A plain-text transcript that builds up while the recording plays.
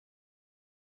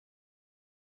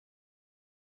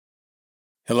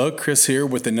Hello, Chris here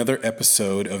with another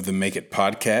episode of the Make It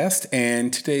podcast,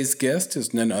 and today's guest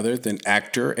is none other than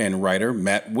actor and writer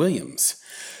Matt Williams.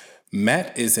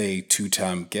 Matt is a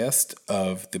two-time guest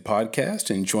of the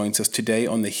podcast and joins us today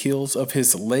on the heels of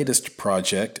his latest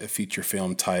project, a feature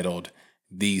film titled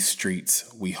These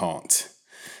Streets We Haunt.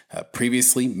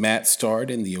 Previously, Matt starred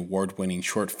in the award-winning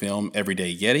short film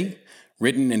Everyday Yeti,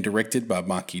 written and directed by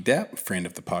Maki Dapp, friend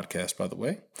of the podcast, by the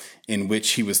way, in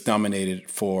which he was nominated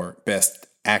for Best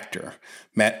Actor.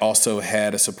 Matt also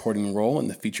had a supporting role in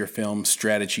the feature film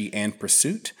Strategy and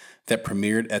Pursuit that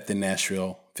premiered at the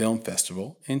Nashville Film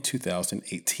Festival in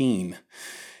 2018.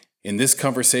 In this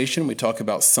conversation, we talk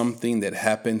about something that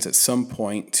happens at some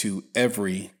point to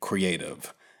every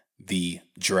creative: the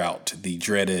drought, the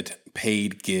dreaded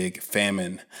paid gig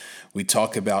famine. We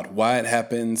talk about why it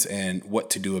happens and what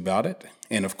to do about it.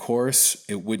 And of course,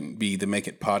 it wouldn't be the Make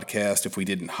It podcast if we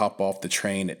didn't hop off the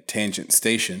train at Tangent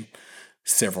Station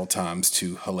several times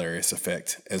to hilarious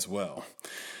effect as well.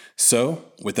 So,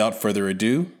 without further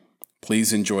ado,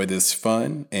 please enjoy this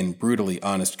fun and brutally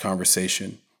honest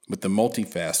conversation with the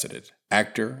multifaceted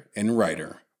actor and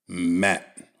writer,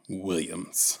 Matt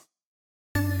Williams.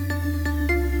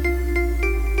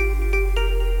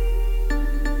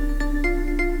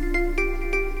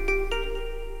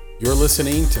 You're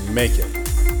listening to Make It,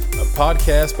 a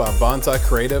podcast by Bonsai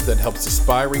Creative that helps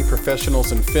aspiring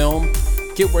professionals in film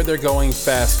get where they're going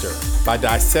faster by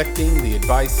dissecting the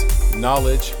advice,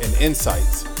 knowledge, and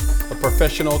insights of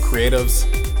professional creatives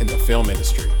in the film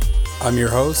industry. I'm your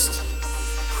host,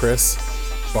 Chris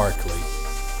Barkley.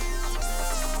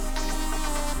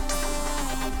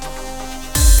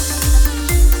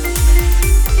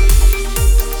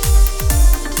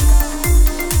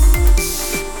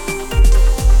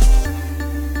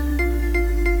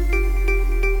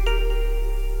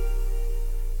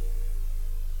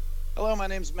 My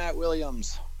name's Matt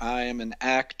Williams. I am an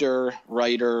actor,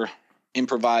 writer,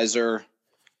 improviser,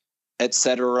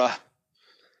 etc.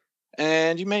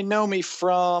 And you may know me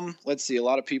from, a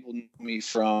lot of people know me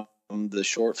from the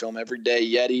short film Everyday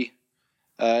Yeti,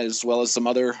 as well as some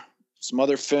other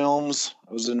films.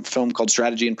 I was in a film called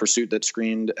Strategy and Pursuit that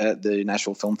screened at the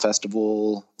Nashville Film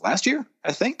Festival last year,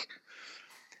 I think.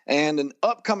 And an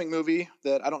upcoming movie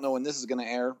that I don't know when this is going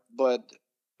to air, but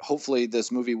hopefully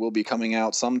this movie will be coming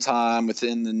out sometime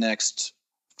within the next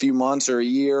few months or a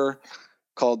year,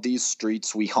 called These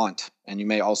Streets We Haunt. And you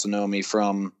may also know me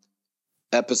from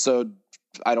episode,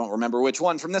 I don't remember which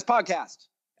one, from this podcast.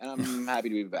 And I'm happy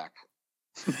to be back.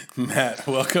 Matt,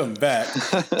 welcome back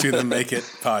to the Make It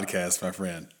podcast, my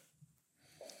friend.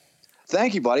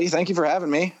 Thank you, buddy. Thank you for having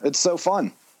me. It's so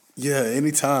fun. Yeah,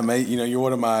 anytime, mate. You know, you're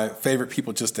one of my favorite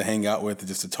people just to hang out with and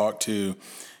just to talk to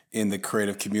in the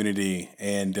creative community,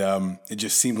 and it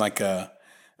just seemed like a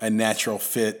natural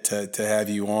fit to have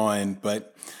you on.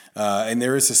 But and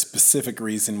there is a specific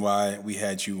reason why we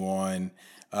had you on.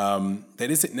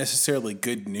 That isn't necessarily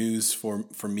good news for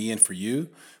me and for you,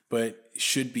 but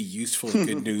should be useful and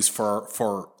good news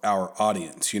for our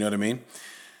audience. You know what I mean?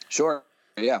 Sure.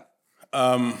 Yeah.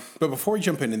 But before we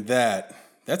jump into that,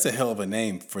 that's a hell of a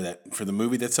name for the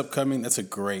movie that's upcoming. That's a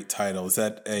great title. Is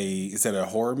that a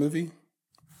horror movie?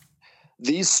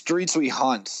 These Streets We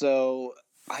Haunt. So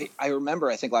I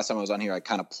remember, I think last time I was on here, I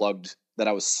kind of plugged that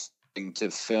I was to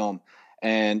film.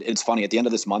 And it's funny, at the end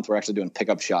of this month, we're actually doing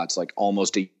pickup shots like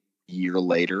almost a year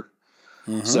later.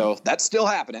 Mm-hmm. So that's still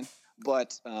happening,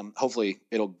 but hopefully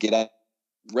it'll get out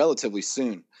relatively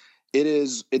soon.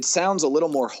 It sounds a little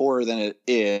more horror than it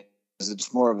is.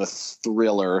 It's more of a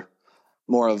thriller,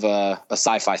 more of a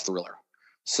sci-fi thriller.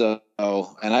 So,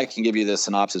 and I can give you the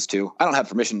synopsis too. I don't have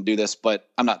permission to do this, but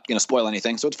I'm not going to spoil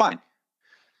anything, so it's fine.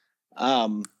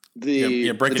 Break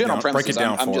it down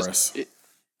for us.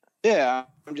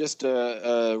 I'm just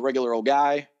a regular old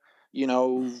guy,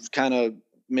 kind of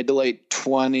mid to late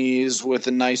 20s with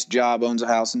a nice job, owns a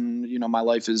house, and my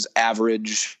life is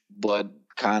average but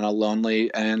kind of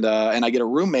lonely. And I get a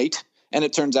roommate, and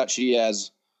it turns out she has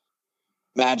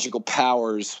magical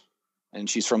powers. And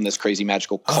she's from this crazy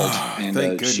magical cult. And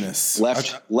thank goodness.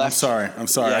 Left. I'm sorry.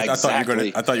 Yeah, I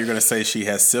thought you were gonna say she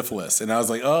has syphilis, and I was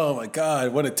like, oh my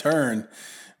god, what a turn!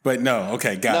 But no,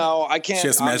 okay, got it. No, I can't. She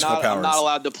has magical powers. I'm not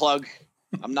allowed to plug.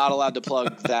 I'm not allowed to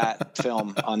plug that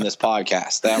film on this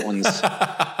podcast. That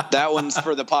one's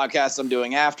for the podcast I'm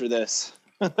doing after this.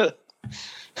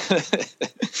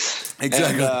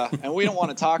 Exactly. And we don't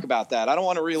want to talk about that. I don't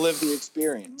want to relive the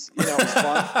experience. It's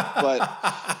fun,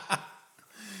 but.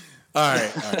 All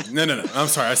right. No. I'm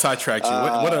sorry. I sidetracked you.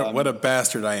 What a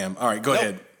bastard I am. All right, go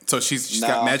ahead. So she's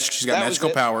got magical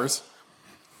powers.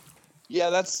 Yeah,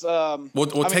 that's.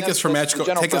 Take us for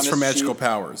magical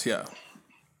powers. Yeah.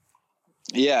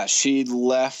 Yeah, she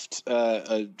left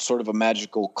a sort of a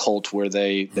magical cult where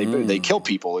they kill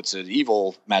people. It's an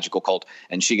evil magical cult,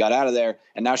 and she got out of there,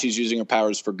 and now she's using her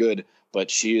powers for good. But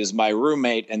she is my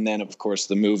roommate, and then of course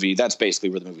the movie. That's basically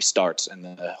where the movie starts, and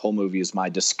the whole movie is my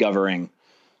discovering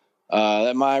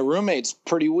that my roommate's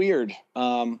pretty weird,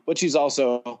 but she's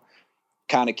also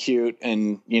kind of cute,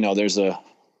 and there's a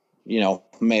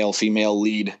male female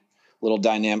lead little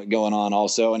dynamic going on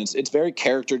also, and it's very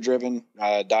character driven,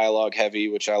 dialogue heavy,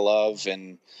 which I love,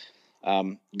 and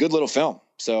good little film.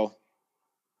 So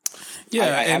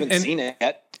I haven't seen it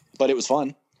yet, but it was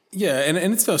fun. Yeah, and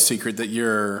it's no secret that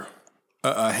you're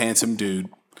a handsome dude.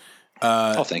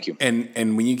 Oh, thank you.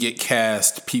 And when you get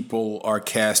cast, people are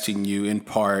casting you in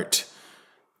part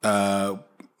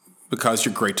because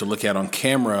you're great to look at on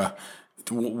camera.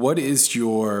 What is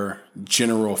your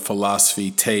general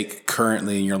philosophy take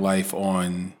currently in your life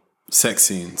on sex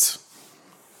scenes?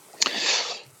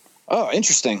 Oh,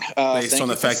 interesting. Based on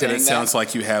the fact that it sounds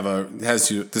like you have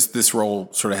this role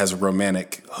sort of has a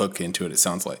romantic hook into it. It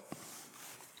sounds like.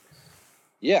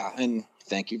 Yeah, and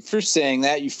thank you for saying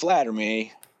that. You flatter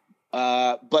me.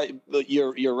 But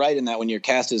you're right in that when you're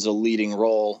cast as a leading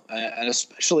role, and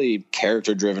especially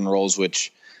character-driven roles,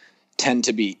 which tend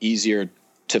to be easier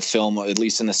to film, at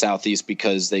least in the Southeast,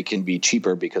 because they can be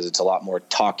cheaper because it's a lot more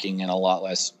talking and a lot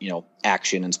less,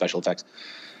 action and special effects.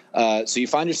 So you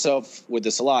find yourself with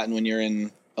this a lot, and when you're in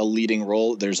a leading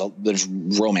role, there's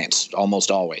romance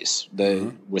almost always.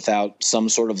 Without some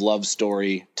sort of love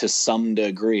story to some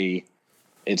degree,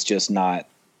 it's just not.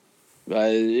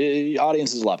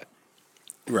 Audiences love it.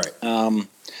 Right.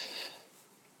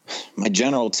 My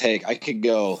general take, I could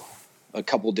go a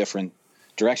couple different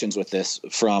directions with this,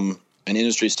 from an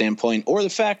industry standpoint, or the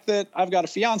fact that I've got a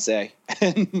fiance,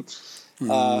 and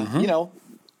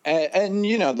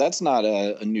that's not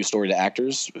a new story to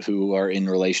actors who are in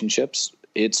relationships.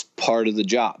 It's part of the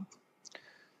job,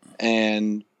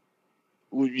 and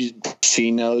she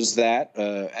knows that,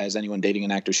 as anyone dating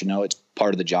an actor should know. It's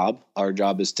part of the job. Our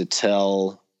job is to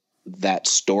tell that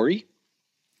story.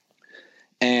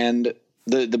 And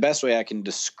the best way I can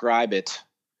describe it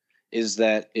is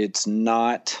that it's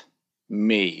not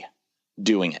me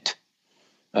doing it.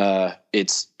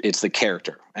 It's the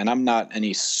character. And I'm not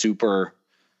any super,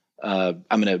 I'm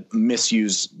going to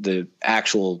misuse the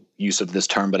actual use of this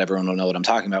term, but everyone will know what I'm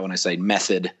talking about when I say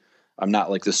method. I'm not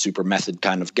like the super method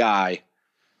kind of guy.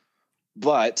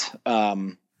 But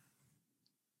I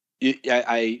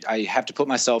have to put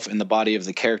myself in the body of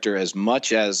the character as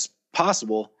much as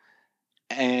possible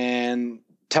and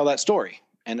tell that story.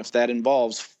 And if that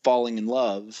involves falling in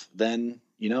love, then,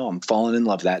 I'm falling in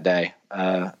love that day.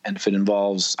 And if it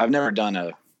involves, I've never done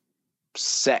a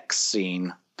sex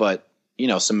scene, but,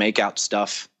 some make out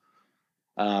stuff,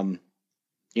 that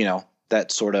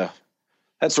sort of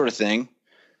thing.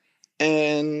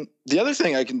 And the other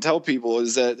thing I can tell people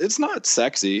is that it's not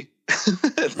sexy.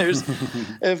 If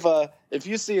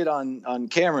you see it on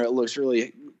camera, it looks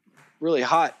really, really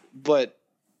hot, but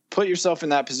put yourself in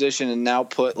that position and now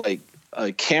put like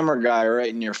a camera guy right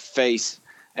in your face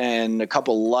and a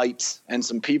couple lights and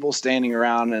some people standing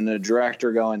around and a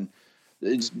director going,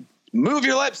 move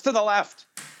your lips to the left.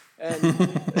 And,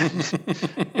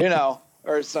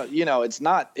 or so, it's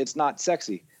not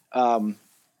sexy.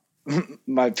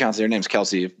 My fiance, her name's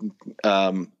Kelsey.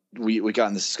 We got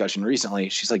in this discussion recently.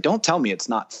 She's like, don't tell me it's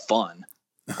not fun.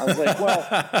 I was like, well,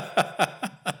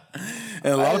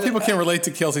 and a lot of people can relate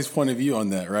to Kelsey's point of view on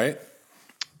that, right?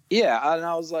 Yeah. And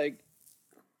I was like,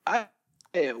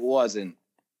 it wasn't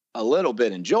a little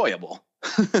bit enjoyable.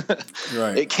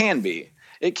 Right. It can be,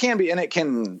 and it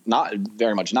can not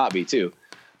very much not be too.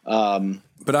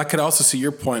 But I could also see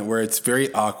your point where it's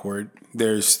very awkward.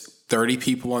 There's 30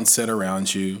 people on set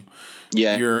around you.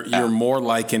 Yeah. You're more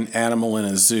like an animal in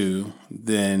a zoo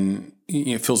than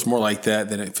it feels more like that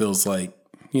than it feels like,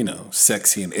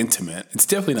 sexy and intimate. It's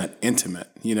definitely not intimate,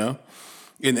 in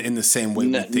the same way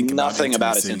we think about nothing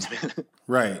about it's intimate.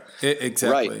 Right.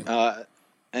 Exactly. Right.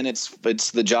 And it's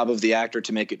the job of the actor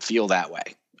to make it feel that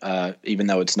way, even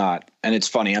though it's not. And it's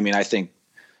funny. I mean, I think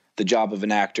the job of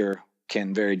an actor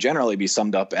can very generally be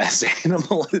summed up as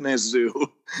animal in a zoo.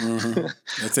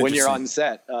 Mm-hmm. When you're on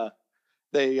set,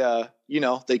 they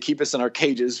keep us in our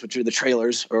cages, which are the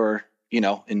trailers, or,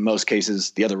 in most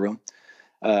cases, the other room,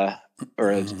 or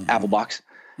an apple box.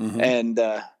 Mm-hmm. And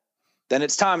then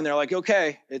it's time, and they're like,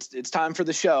 okay, it's time for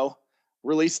the show.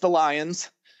 Release the lions.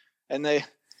 And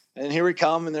here we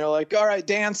come, and they're like, all right,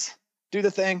 dance, do the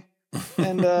thing,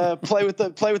 and play with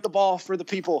the ball for the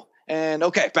people. And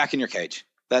okay, back in your cage.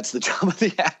 That's the job of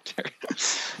the actor.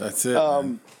 That's it.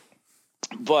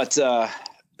 But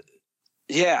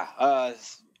Yeah.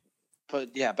 But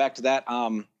yeah, back to that.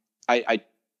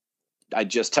 I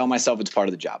just tell myself it's part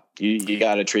of the job. You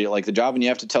got to treat it like the job, and you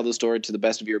have to tell the story to the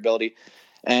best of your ability.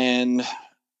 And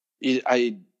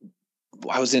I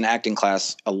was in acting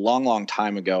class a long, long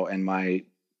time ago, and my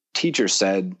teacher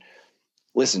said,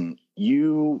 listen,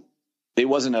 it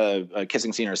wasn't a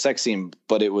kissing scene or a sex scene,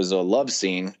 but it was a love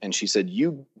scene. And she said,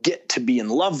 you get to be in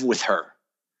love with her.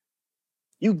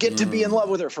 You get to be in love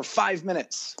with her for 5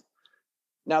 minutes.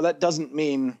 Now, that doesn't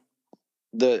mean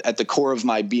at the core of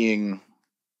my being,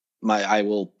 I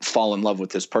will fall in love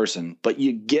with this person, but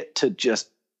you get to just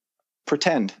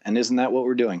pretend. And isn't that what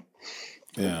we're doing?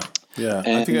 Yeah. Yeah.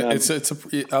 And, I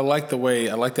think I like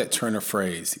that turn of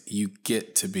phrase. You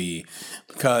get to be,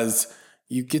 because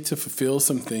you get to fulfill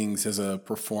some things as a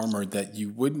performer that you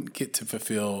wouldn't get to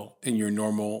fulfill in your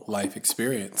normal life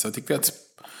experience. I think that's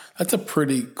a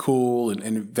pretty cool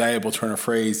and valuable turn of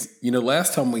phrase.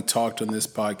 Last time we talked on this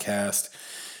podcast,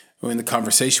 in the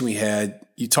conversation we had,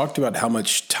 you talked about how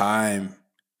much time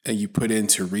you put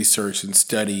into research and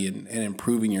study and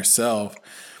improving yourself.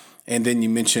 And then you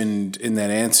mentioned in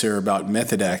that answer about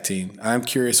method acting. I'm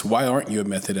curious, why aren't you a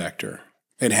method actor?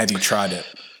 And have you tried it?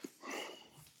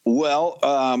 Well,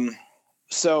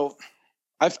 so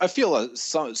I feel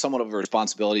somewhat of a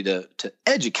responsibility to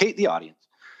educate the audience.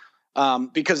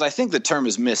 Because I think the term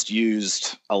is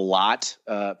misused a lot.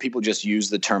 People just use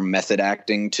the term method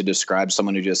acting to describe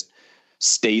someone who just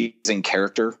stays in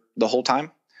character the whole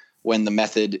time, when the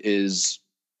method is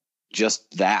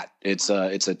just that. It's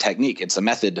a technique. It's a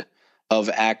method of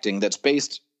acting that's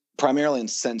based primarily in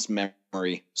sense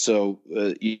memory. So,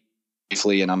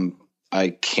 briefly, and I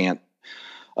can't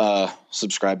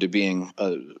subscribe to being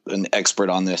an expert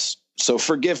on this. So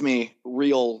forgive me,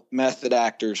 real method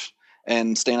actors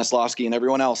and Stanislavski and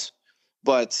everyone else.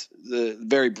 But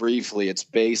very briefly, it's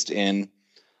based in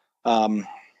a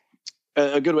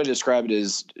good way to describe it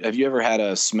is, have you ever had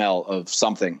a smell of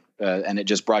something and it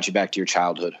just brought you back to your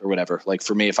childhood or whatever? Like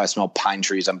for me, if I smell pine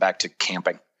trees, I'm back to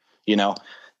camping,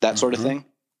 that sort of thing.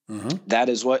 Mm-hmm.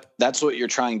 That's what you're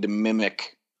trying to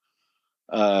mimic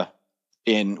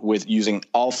with using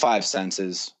all 5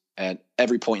 senses at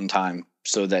every point in time,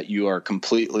 so that you are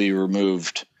completely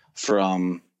removed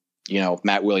from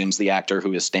Matt Williams, the actor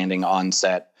who is standing on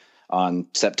set on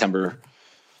September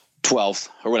 12th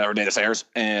or whatever date it airs.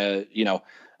 And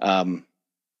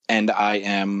I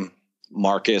am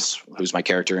Marcus, who's my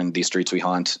character in These Streets We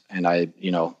Haunt. And I,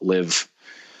 live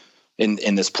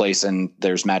in this place, and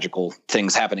there's magical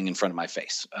things happening in front of my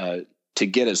face. To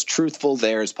get as truthful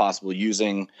there as possible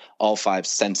using all 5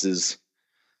 senses.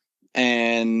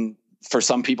 And for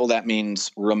some people, that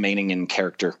means remaining in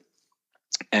character.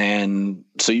 And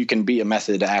so you can be a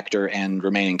method actor and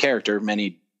remain in character.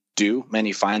 Many do.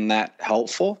 Many find that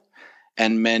helpful.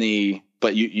 And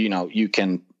but you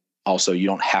can also, you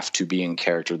don't have to be in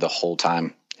character the whole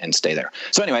time and stay there.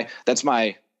 So anyway, that's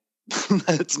my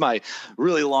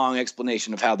really long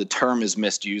explanation of how the term is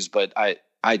misused, but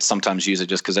I sometimes use it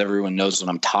just because everyone knows what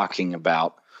I'm talking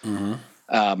about.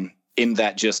 Mm-hmm. In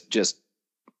that just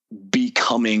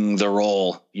becoming the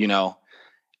role,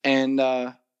 and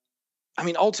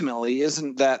ultimately,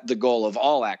 isn't that the goal of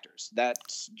all actors?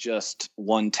 That's just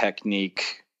one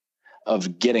technique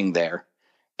of getting there.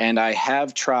 And I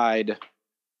have tried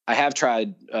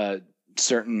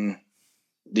certain,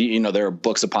 there are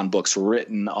books upon books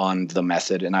written on the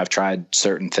method, and I've tried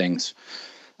certain things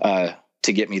to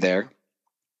get me there.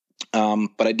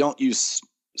 But I don't use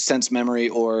sense memory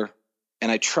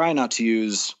and I try not to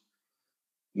use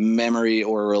memory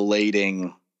or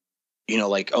relating,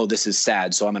 like, oh, this is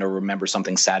sad, so I'm going to remember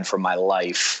something sad from my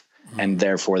life, and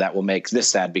therefore that will make this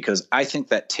sad, because I think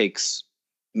that takes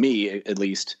me, at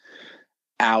least,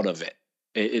 out of it.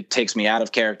 It takes me out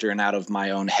of character and out of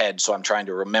my own head. So I'm trying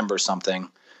to remember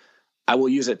something. I will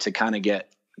use it to kind of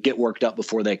get worked up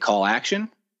before they call action,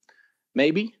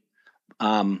 maybe.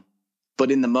 But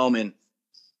in the moment,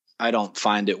 I don't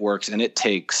find it works, and it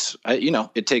takes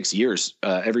years.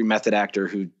 Every method actor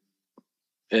who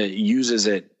uses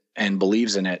it and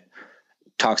believes in it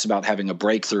talks about having a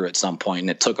breakthrough at some point, and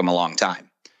it took them a long time.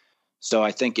 So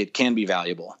I think it can be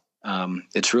valuable.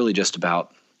 It's really just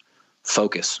about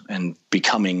focus and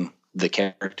becoming the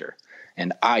character.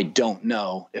 And I don't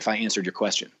know if I answered your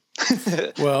question.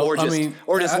 Well,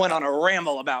 or just went on a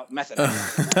ramble about method.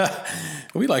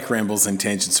 We like rambles and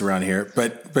tangents around here,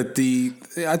 but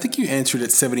I think you answered it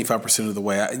 75% of the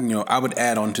way. I would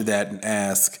add on to that and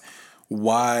ask,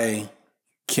 why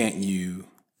can't you?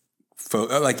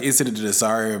 Is it a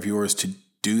desire of yours to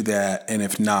do that? And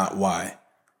if not, why?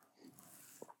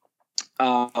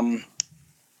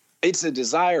 It's a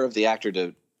desire of the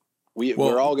actor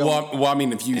We're all going. Well, I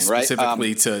mean, if you right?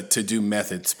 specifically to do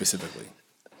method specifically.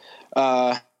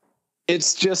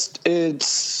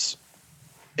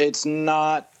 It's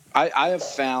not. I have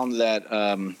found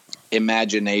that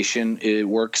imagination, it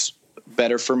works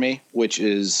better for me, which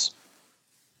is,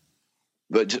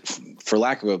 but for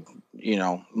lack of a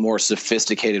more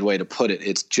sophisticated way to put it,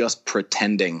 it's just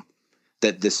pretending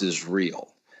that this is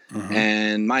real. Mm-hmm.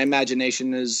 And my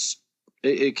imagination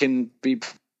it can be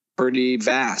pretty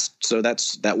vast, so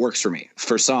that works for me.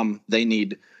 For some, they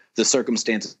need the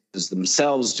circumstances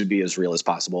themselves to be as real as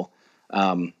possible.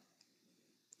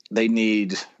 They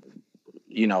need,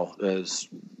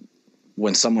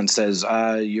 when someone says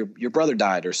your brother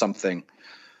died or something,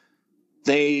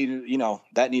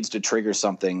 that needs to trigger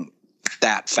something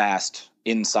that fast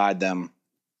inside them,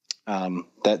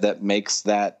 that makes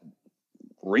that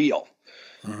real.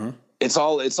 Mm-hmm. It's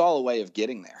all a way of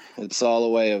getting there. It's all a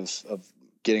way of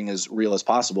getting as real as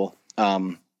possible.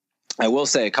 I will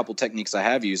say a couple techniques I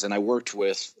have used, and I worked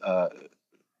with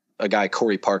a guy,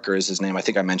 Corey Parker is his name. I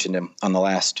think I mentioned him on the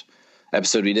last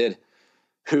episode we did,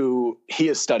 who he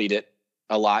has studied it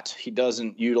a lot. He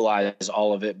doesn't utilize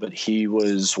all of it, but he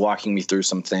was walking me through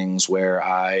some things where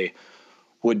I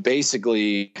would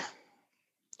basically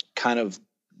kind of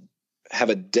have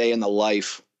a day in the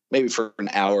life, maybe for an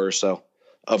hour or so,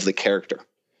 of the character.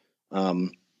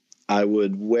 I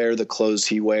would wear the clothes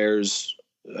he wears,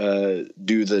 do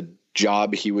the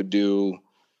job he would do,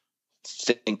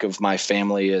 think of my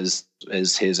family as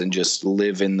his, and just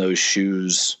live in those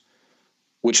shoes,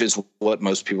 which is what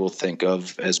most people think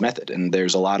of as method. And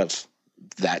there's a lot of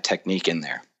that technique in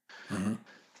there.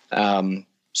 Mm-hmm.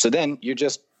 So then you're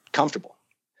just comfortable.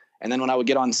 And then when I would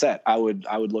get on set, I would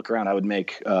look around, I would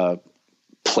make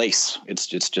place. It's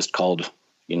just called,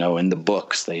 in the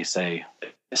books, they say,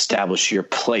 establish your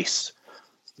place.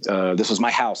 This was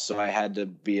my house, so I had to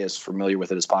be as familiar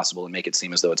with it as possible and make it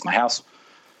seem as though it's my house.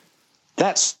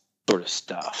 That sort of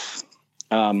stuff.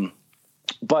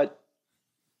 But,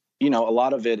 a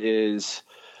lot of it is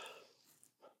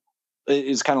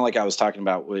kind of like I was talking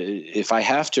about. If I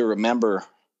have to remember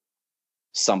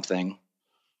something,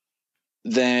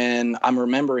 then I'm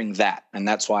remembering that, and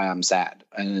that's why I'm sad.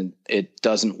 And it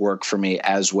doesn't work for me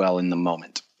as well in the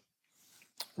moment.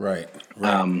 Right.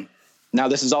 Now,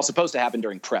 this is all supposed to happen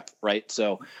during prep, right?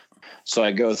 So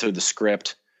I go through the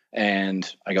script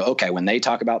and I go, okay, when they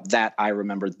talk about that, I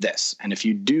remember this. And if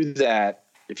you do that,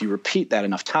 if you repeat that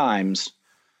enough times,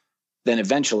 then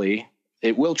eventually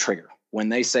it will trigger. When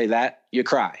they say that, you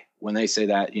cry. When they say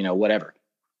that, whatever.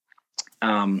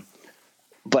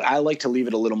 But I like to leave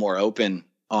it a little more open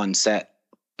on set.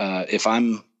 If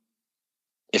I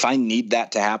need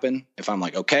that to happen, if I'm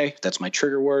like, okay, that's my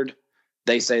trigger word,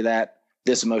 they say that,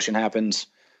 this emotion happens.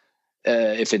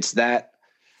 If it's that,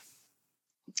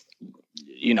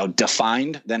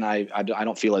 defined, then I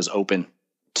don't feel as open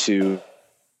to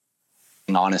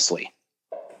honestly.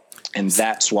 And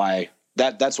that's why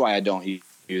I don't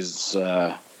use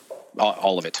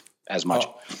all of it as much.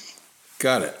 Oh,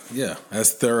 got it. Yeah,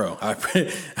 that's thorough. I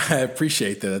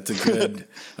appreciate that. That's a good.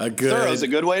 Thorough is a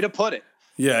good way to put it.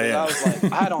 Yeah. I was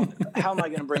like, how am I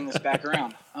going to bring this back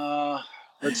around?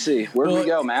 Let's see. Where do we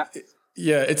go, Matt?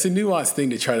 Yeah, it's a nuanced thing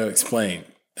to try to explain.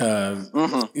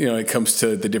 It comes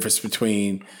to the difference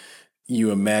between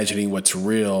you imagining what's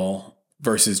real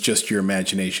versus just your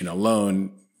imagination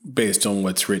alone based on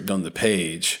what's written on the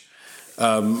page.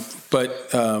 But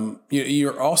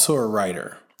you're also a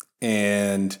writer.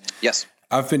 And yes,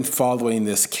 I've been following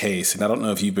this case, and I don't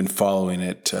know if you've been following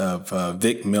it, of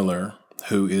Vic Miller,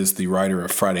 who is the writer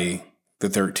of Friday the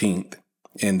 13th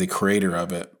and the creator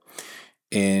of it.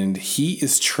 And he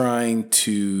is trying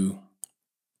to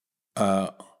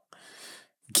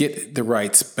get the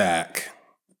rights back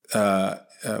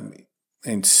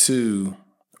and sue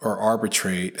or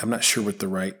arbitrate. I'm not sure what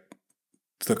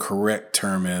the correct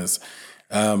term is.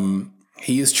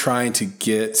 He is trying to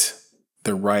get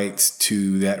the rights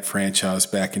to that franchise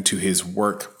back and to his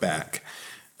work back.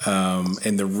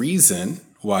 And the reason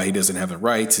why he doesn't have the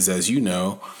rights is, as you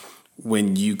know,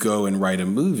 when you go and write a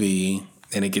movie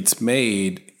and it gets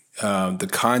made, the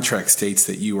contract states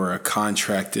that you are a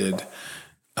contracted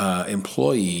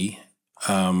employee,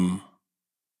 and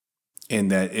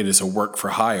that it is a work for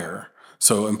hire.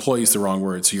 So employee is the wrong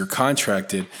word. So you're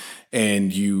contracted,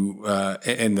 and you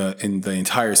and the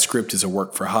entire script is a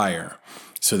work for hire.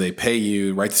 So they pay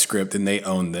you, write the script, and they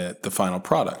own the final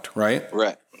product, right?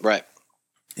 Right.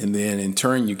 And then in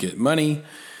turn, you get money.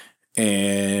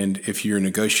 And if you're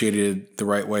negotiated the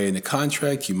right way in the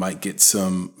contract, you might get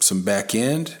some back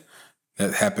end.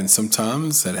 That happens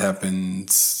sometimes. That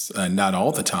happens not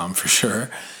all the time, for sure.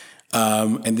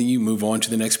 And then you move on to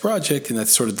the next project, and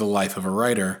that's sort of the life of a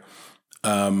writer.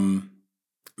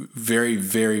 Very,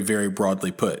 very, very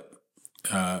broadly put.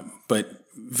 But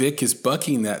Vic is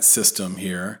bucking that system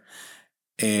here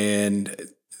and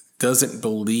doesn't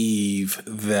believe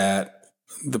that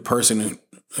the person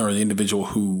or the individual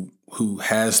who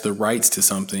has the rights to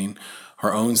something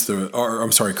or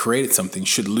created something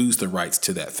should lose the rights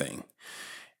to that thing.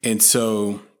 And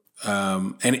so,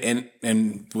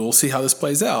 and we'll see how this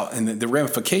plays out. And the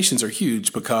ramifications are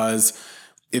huge, because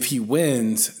if he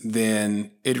wins,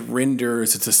 then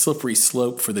it's a slippery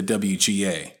slope for the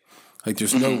WGA. Like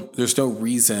there's no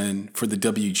reason for the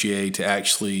WGA to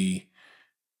actually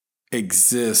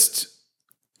exist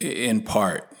in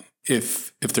part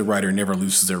if the writer never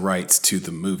loses their rights to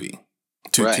the movie,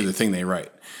 to the thing they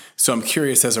write. So I'm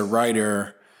curious, as a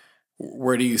writer,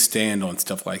 where do you stand on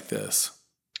stuff like this?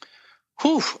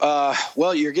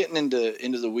 Well, you're getting into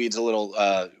the weeds a little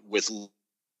with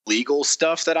legal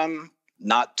stuff that I'm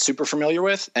not super familiar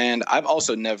with, and I've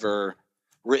also never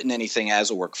written anything as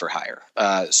a work for hire,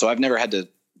 so I've never had to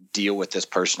deal with this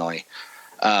personally.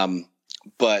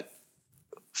 But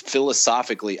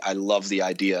philosophically, I love the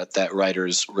idea that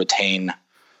writers retain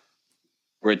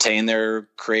their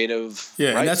creative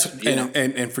rights.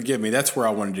 And forgive me, that's where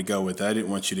I wanted to go with that. I didn't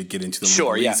want you to get into the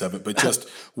weeds of it, but just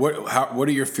what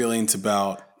are your feelings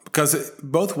about, because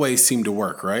both ways seem to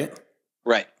work, right?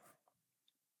 Right.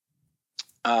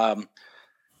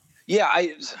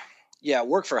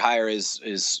 Work for hire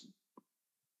is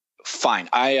fine.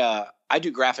 I do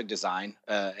graphic design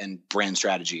and brand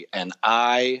strategy, and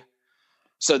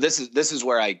so this is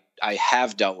where I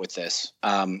have dealt with this.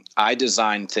 I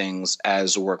design things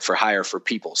as work for hire for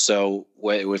people. So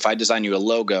if I design you a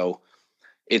logo,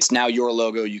 it's now your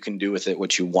logo. You can do with it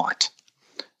what you want.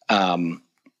 And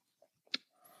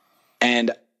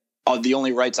the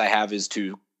only rights I have is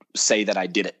to say that I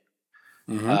did it.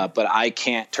 Mm-hmm. But I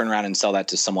can't turn around and sell that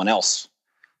to someone else.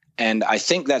 And I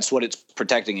think that's what it's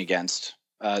protecting against.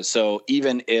 So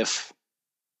even if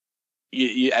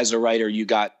you, as a writer, you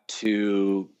got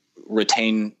to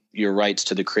retain your rights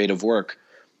to the creative work,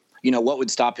 what would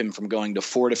stop him from going to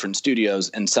 4 different studios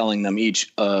and selling them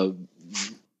each a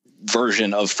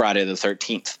version of Friday the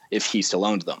 13th if he still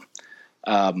owned them?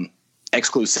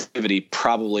 Exclusivity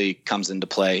probably comes into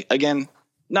play. Again,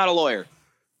 not a lawyer.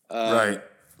 Right.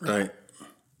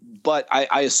 But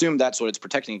I assume that's what it's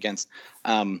protecting against.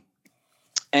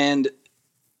 And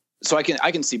so I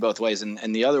can see both ways.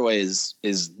 And the other way is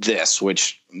this,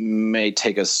 which may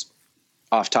take us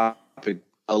off topic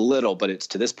a little, but it's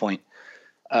to this point.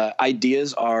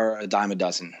 Ideas are a dime a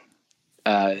dozen.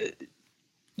 As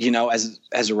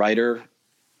a writer,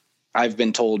 I've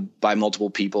been told by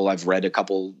multiple people, I've read a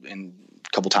couple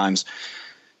times,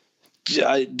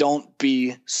 don't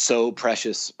be so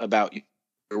precious about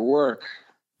your work,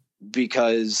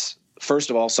 because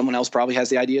first of all, someone else probably has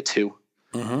the idea too.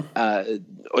 Mm-hmm.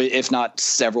 If not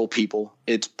several people,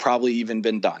 it's probably even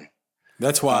been done.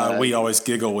 That's why we always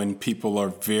giggle when people are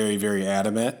very, very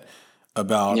adamant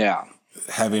about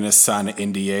having us sign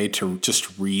an NDA to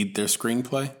just read their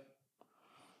screenplay.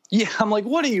 Yeah, I'm like,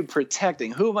 what are you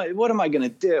protecting? What am I going to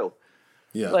do?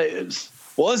 Yeah. This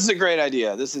is a great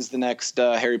idea. This is the next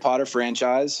Harry Potter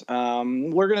franchise.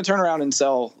 We're going to turn around and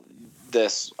sell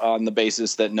this on the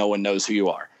basis that no one knows who you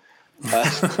are.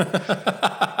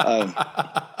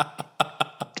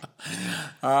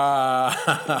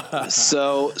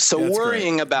 So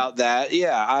worrying about that.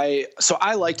 Yeah. I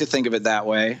like to think of it that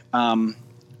way.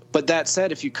 But that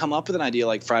said, if you come up with an idea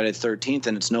like Friday the 13th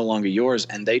and it's no longer yours,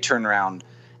 and they turn around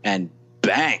and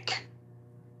bank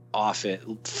off it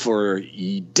for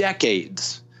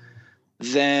decades,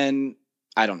 then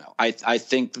I don't know. I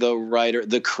think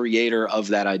the creator of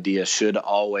that idea should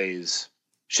always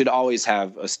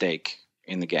have a stake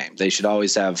in the game. They should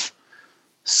always have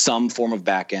some form of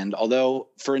back end. Although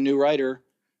for a new writer,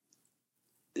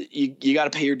 you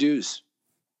got to pay your dues.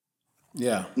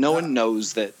 Yeah. No one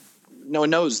knows that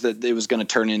it was going to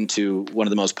turn into one of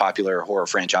the most popular horror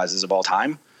franchises of all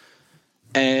time.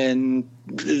 And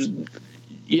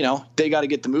they got to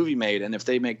get the movie made. And if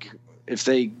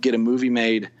they get a movie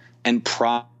made and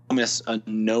promise a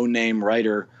no-name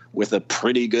writer with a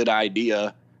pretty good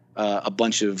idea a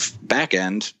bunch of back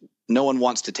end, no one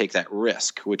wants to take that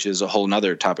risk, which is a whole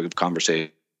nother topic of conversation.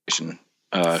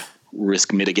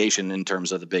 Risk mitigation in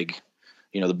terms of the big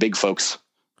folks.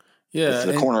 Yeah.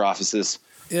 The corner offices.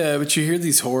 Yeah. But you hear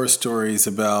these horror stories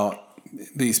about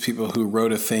these people who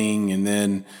wrote a thing and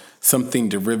then something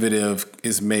derivative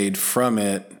is made from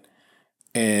it.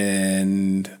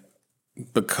 And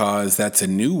because that's a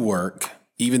new work,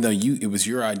 even though it was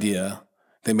your idea,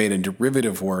 They made a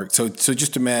derivative work. So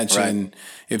just imagine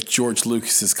if George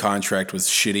Lucas's contract was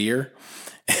shittier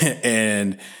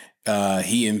and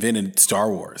he invented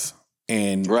Star Wars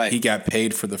and he got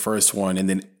paid for the first one, and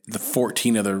then the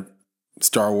 14 other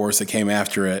Star Wars that came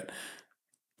after it,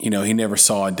 he never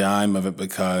saw a dime of it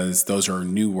because those are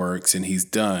new works and he's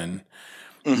done.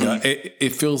 Mm-hmm.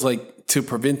 It feels like, to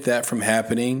prevent that from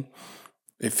happening,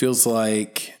 it feels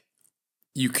like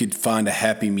you could find a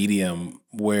happy medium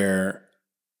where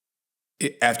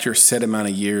after a set amount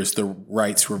of years, the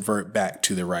rights revert back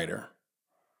to the writer.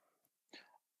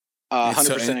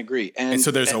 100% agree. And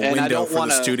so there's a window for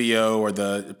the studio or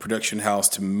the production house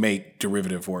to make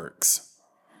derivative works.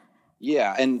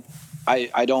 Yeah, and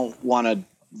I don't want to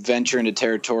venture into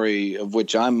territory of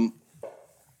which I'm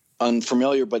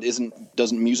unfamiliar, but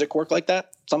doesn't music work like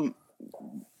that?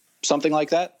 Something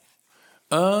like that?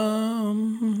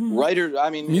 Writer, I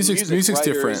mean, music's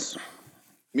different.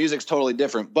 Music's totally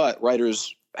different, but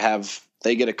writers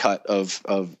they get a cut of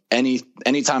any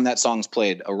time that song's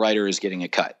played, a writer is getting a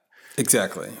cut.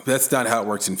 Exactly. That's not how it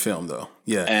works in film, though.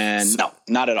 Yeah. And no,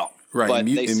 not at all. Right. But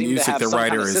in music, the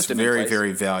writer is very,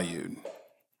 very valued.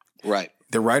 Right.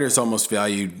 The writer is almost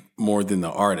valued more than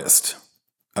the artist.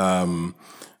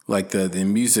 Like the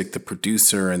music, the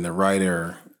producer and the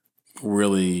writer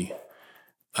really,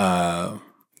 they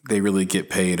really get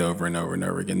paid over and over and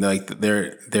over again. Like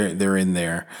they're in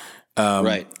there.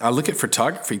 Right. I look at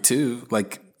photography too.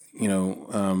 Like,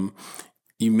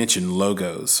 you mentioned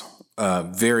logos.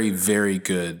 Very, very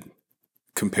good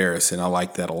comparison. I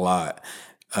like that a lot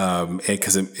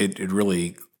because it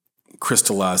really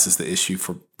crystallizes the issue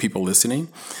for people listening.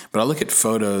 But I look at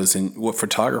photos, and what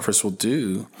photographers will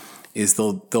do is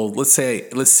they'll let's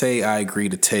say I agree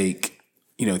to take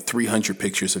 300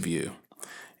 pictures of you,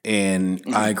 and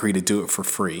I agree to do it for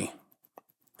free.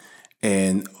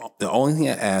 And the only thing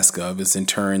I ask of is in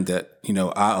turn that,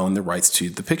 I own the rights to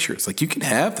the pictures. Like, you can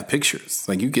have the pictures.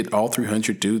 Like, you get all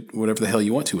 300, do whatever the hell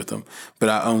you want to with them. But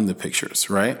I own the pictures,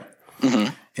 right?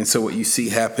 Mm-hmm. And so what you see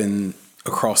happen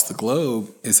across the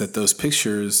globe is that those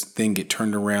pictures then get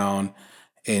turned around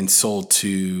and sold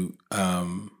to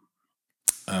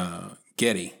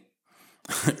Getty,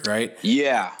 right?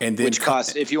 Yeah, and then, which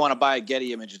costs, if you want to buy a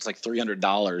Getty image, it's like $300.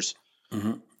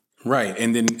 Mm-hmm. Right.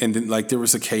 And then like there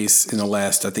was a case in the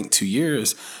last, I think 2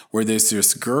 years where there's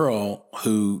this girl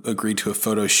who agreed to a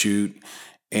photo shoot,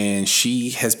 and she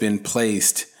has been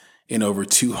placed in over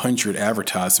 200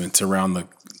 advertisements around the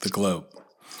globe.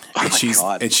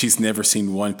 And she's never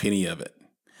seen one penny of it.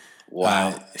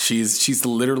 Wow. She's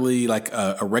literally like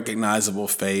a recognizable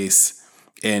face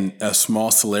and a small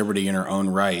celebrity in her own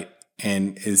right,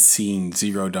 and is seeing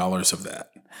 $0 of that.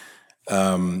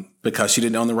 Because she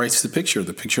didn't own the rights to the picture.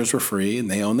 The pictures were free and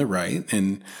they own the right.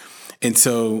 And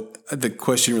so the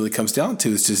question really comes down to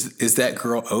is that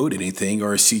girl owed anything,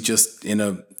 or is she just in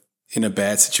a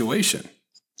bad situation?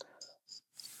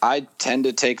 I tend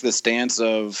to take the stance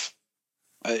of,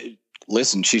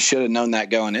 listen, she should have known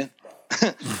that going in.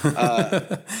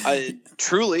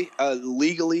 Truly,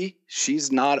 legally,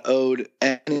 she's not owed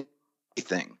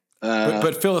anything.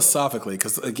 But philosophically,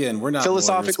 because again, we're not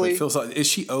philosophically. Lawyers, is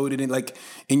she owed any? Like,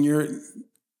 do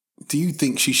you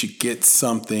think she should get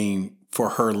something for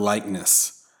her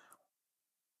likeness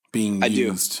being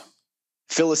used? Do.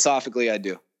 Philosophically, I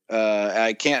do.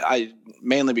 I can't.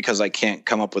 Mainly because I can't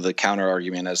come up with a counter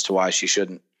argument as to why she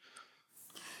shouldn't.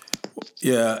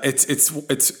 Yeah, it's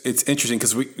interesting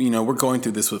because we're going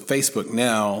through this with Facebook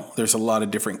now. There's a lot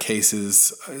of different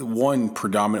cases. One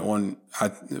predominant one,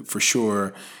 for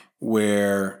sure,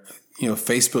 where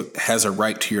Facebook has a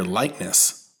right to your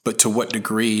likeness, but to what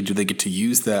degree do they get to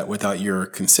use that without your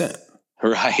consent?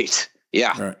 Right.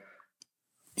 Yeah. Right.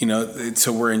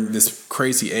 So we're in this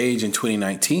crazy age in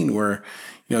 2019 where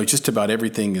just about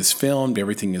everything is filmed,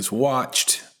 everything is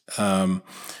watched. I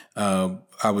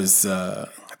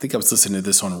think I was listening to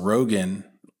this on Rogan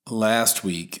last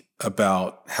week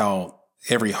about how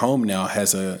every home now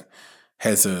has a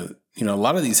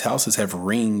lot of these houses have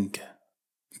Ring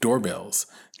doorbells.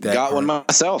 Got one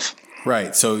myself.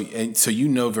 Right. So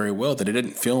very well that it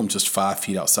didn't film just 5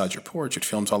 feet outside your porch. It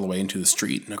films all the way into the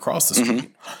street and across the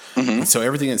street. Mm-hmm. And so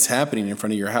everything that's happening in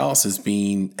front of your house is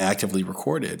being actively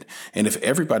recorded. And if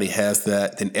everybody has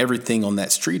that, then everything on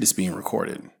that street is being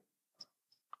recorded.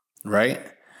 Right?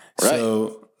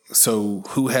 So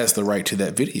who has the right to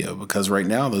that video? Because right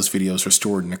now those videos are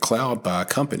stored in the cloud by a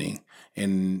company.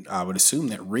 And I would assume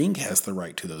that Ring has the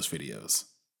right to those videos.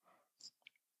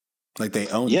 Like they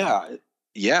own them.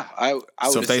 Yeah. I would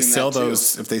so if they sell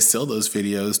those, if they sell those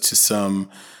videos to some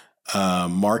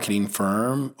marketing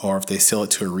firm, or if they sell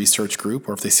it to a research group,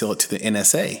 or if they sell it to the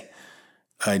NSA,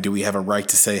 do we have a right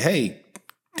to say, hey,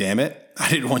 damn it, I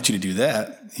didn't want you to do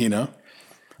that, you know?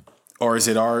 Or is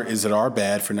it our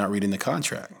bad for not reading the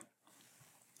contract?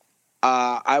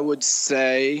 I would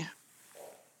say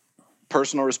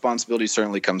personal responsibility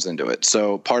certainly comes into it.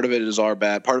 So part of it is our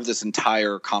bad. Part of this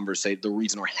entire conversation, the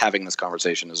reason we're having this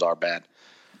conversation is our bad.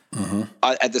 Mm-hmm.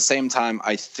 At the same time,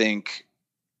 I think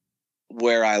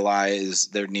where I lie is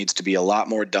there needs to be a lot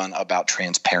more done about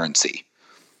transparency.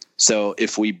 So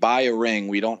if we buy a ring,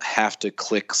 we don't have to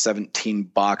click 17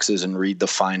 boxes and read the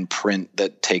fine print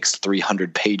that takes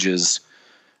 300 pages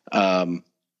and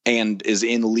is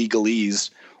in legalese.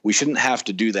 We shouldn't have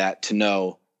to do that to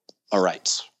know our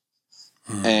rights.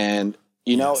 And,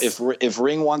 you know, if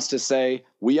Ring wants to say,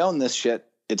 we own this shit,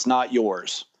 it's not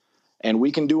yours, and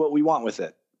we can do what we want with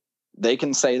it, they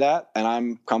can say that, and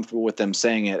I'm comfortable with them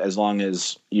saying it as long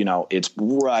as, you know, it's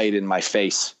right in my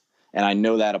face, and I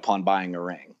know that upon buying a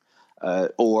ring,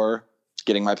 or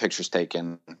getting my pictures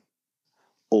taken,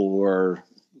 or,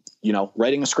 you know,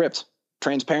 writing a script.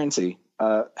 Transparency.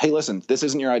 Hey, listen, this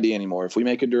isn't your idea anymore. If we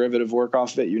make a derivative work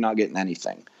off of it, you're not getting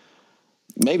anything.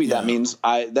 Maybe that means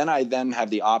I then have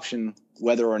the option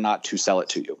whether or not to sell it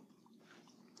to you.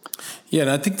 Yeah,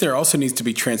 and I think there also needs to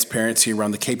be transparency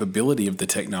around the capability of the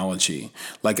technology.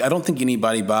 Like, I don't think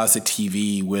anybody buys a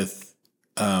TV with,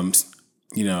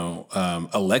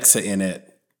 Alexa in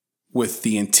it with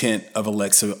the intent of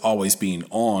Alexa always being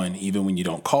on, even when you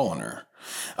don't call on her.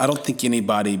 I don't think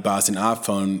anybody buys an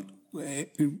iPhone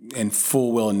and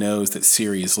full well knows that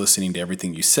Siri is listening to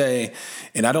everything you say.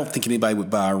 And I don't think anybody would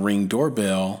buy a Ring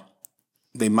doorbell.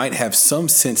 They might have some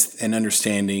sense and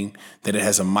understanding that it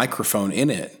has a microphone in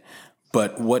it,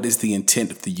 but what is the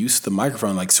intent of the use of the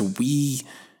microphone? Like, so we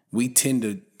tend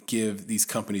to give these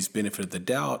companies benefit of the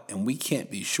doubt, and we can't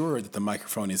be sure that the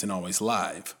microphone isn't always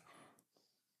live.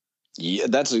 Yeah,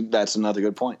 that's another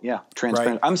good point. Yeah,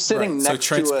 transparent. Right. I'm sitting next to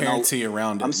transparency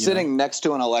around it. I'm sitting next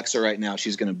to an Alexa right now.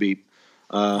 She's going to beep.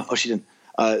 She didn't.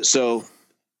 So,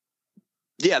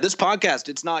 yeah, this podcast,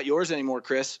 it's not yours anymore,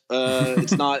 Chris.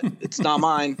 It's not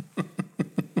mine.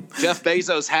 Jeff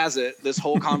Bezos has it. This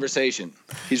whole conversation.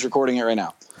 He's recording it right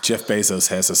now. Jeff Bezos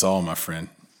has us all, my friend.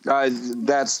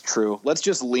 That's true. Let's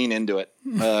just lean into it.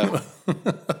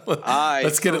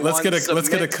 Let's get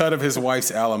a cut of his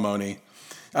wife's alimony.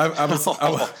 I was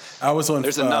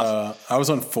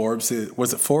on Forbes.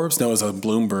 Was it Forbes? No, it was on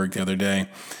Bloomberg the other day,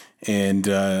 and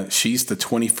she's the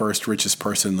 21st richest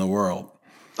person in the world.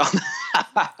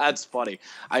 That's funny.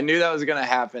 I knew that was going to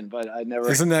happen, but I never.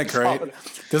 Isn't that great?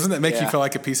 Doesn't that make you feel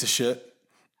like a piece of shit?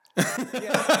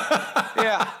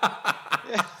 Yeah.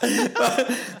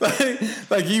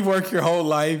 like you work your whole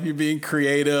life, you're being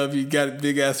creative, you got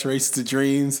big ass races of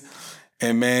dreams,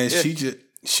 and man,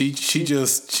 She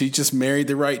just married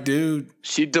the right dude.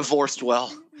 She divorced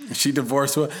well.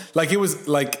 Like, it was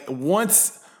like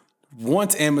once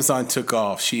Amazon took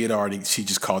off, she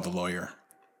just called the lawyer.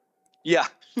 Yeah.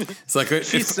 It's like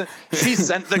she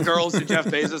sent the girls to Jeff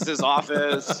Bezos'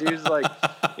 office. She was like,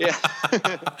 yeah.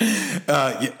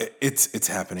 It's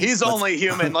happening. He's only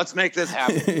human. Let's make this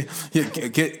happen. Yeah,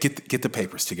 get the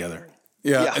papers together.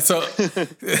 Yeah. So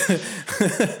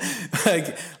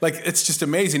like it's just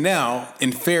amazing. Now,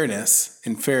 in fairness,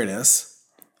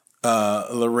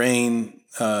 Lorraine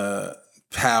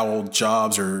Powell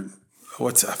Jobs, or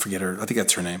I forget her. I think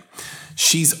that's her name.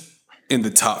 She's in the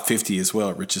top 50 as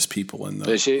well, richest people in the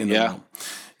world.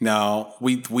 Now,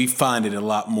 we find it a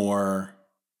lot more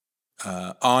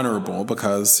honorable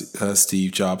because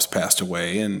Steve Jobs passed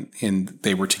away and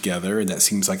they were together, and that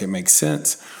seems like it makes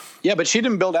sense. Yeah, but she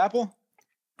didn't build Apple.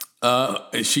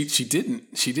 She didn't.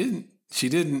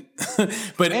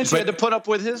 but she had to put up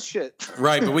with his shit.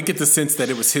 Right, but we get the sense that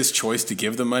it was his choice to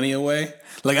give the money away.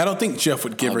 Like, I don't think Jeff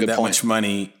would give her that much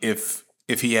money if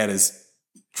he had his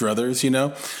druthers, you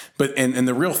know. But and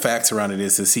the real facts around it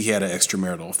is he had an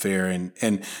extramarital affair,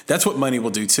 and that's what money will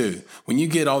do too. When you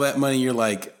get all that money, you're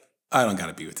like, I don't got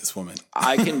to be with this woman.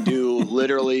 I can do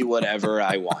literally whatever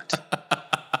I want.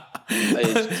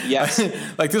 Yes.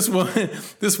 Like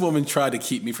this woman tried to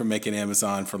keep me from making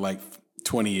Amazon for like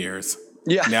 20 years.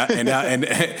 Yeah.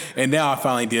 Now I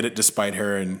finally did it despite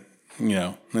her, and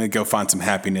I'm gonna go find some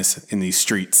happiness in these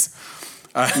streets.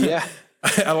 Yeah.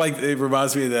 I like, it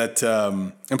reminds me of that,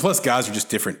 and plus guys are just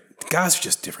different. Guys are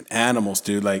just different animals,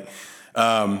 dude. Like,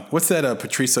 what's that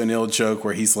Patrice O'Neal joke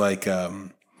where he's like,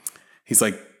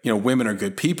 women are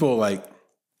good people. Like,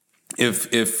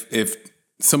 if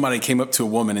somebody came up to a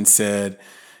woman and said,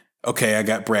 okay, I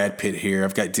got Brad Pitt here,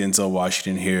 I've got Denzel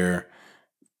Washington here,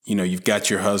 you've got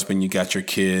your husband, you got your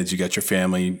kids, you got your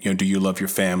family, do you love your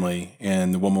family?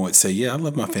 And the woman would say, yeah, I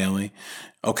love my family.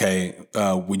 Okay.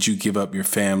 Would you give up your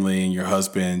family and your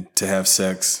husband to have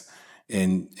sex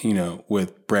and,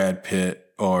 with Brad Pitt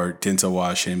or Denzel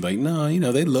Washington? Like,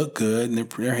 no, they look good and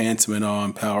they're handsome and all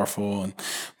and powerful.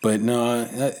 But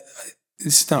no,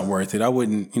 it's not worth it. I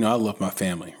wouldn't, I love my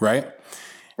family. Right.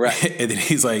 Right. And then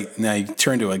he's like, now you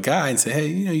turn to a guy and say, hey,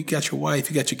 you got your wife,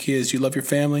 you got your kids, you love your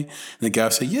family. And the guy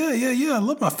would say, yeah, I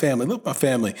love my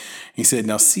family, He said,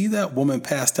 now see that woman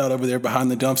passed out over there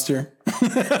behind the dumpster?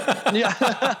 Yeah.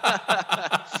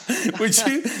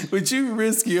 Would you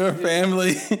risk your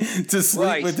family to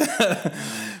sleep with that?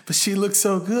 But she looks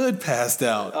so good passed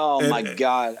out. Oh my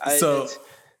God.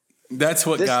 That's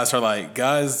what guys are like.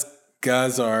 Guys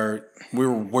are,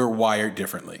 we're wired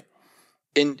differently.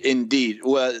 Indeed.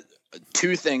 Well,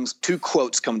 two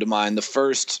quotes come to mind. The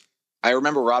first, I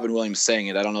remember Robin Williams saying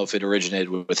it. I don't know if it originated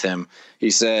with him.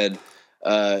 He said,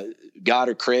 God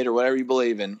or creator, whatever you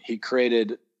believe in, he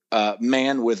created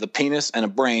man with a penis and a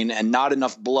brain and not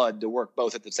enough blood to work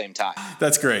both at the same time.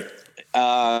 That's great.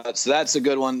 So that's a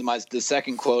good one. The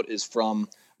second quote is from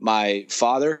my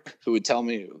father, who would tell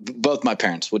me, both my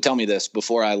parents would tell me this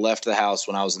before I left the house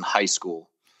when I was in high school.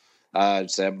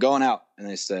 I'd say, I'm going out. And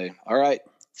they say, all right,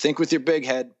 think with your big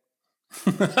head.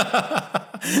 I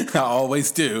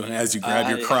always do as you grab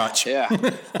your crotch. Yeah.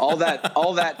 All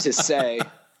that to say,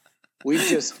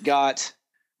 we've got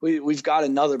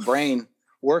another brain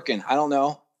working. I don't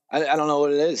know. I don't know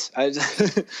what it is.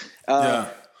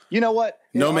 You know what?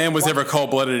 No man was ever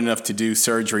cold-blooded enough to do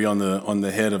surgery on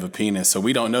the head of a penis. So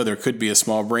we don't know. There could be a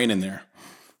small brain in there.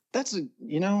 What's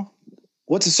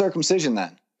a circumcision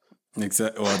then?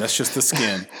 Exactly. Well, that's just the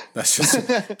skin. That's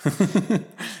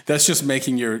just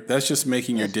making your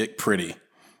dick pretty.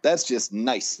 That's just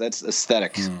nice. That's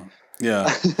aesthetic. Yeah.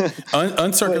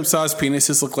 Uncircumcised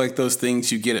penises look like those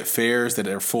things you get at fairs that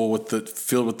are filled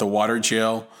with the water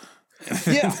gel.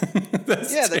 Yeah.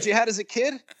 That you had as a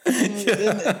kid.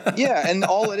 And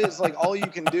all it is, like, all you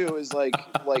can do is like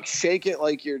shake it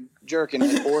like you're jerking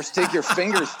it, or stick your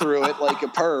fingers through it like a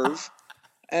perv.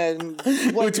 And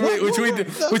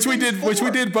which we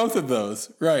did both of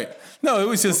those, right? No, it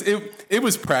was just it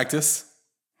was practice.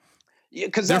 Yeah,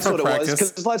 because that's what it was.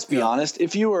 Because let's be honest,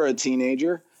 if you were a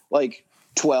teenager, like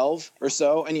 12 or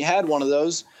so, and you had one of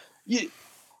those, you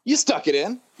stuck it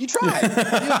in, you tried.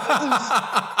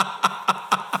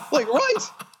 Like, right?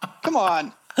 Come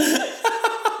on.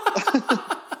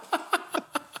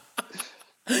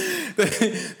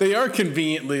 They are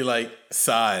conveniently like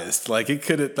sized. Like it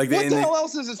could have like what the hell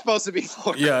else is it supposed to be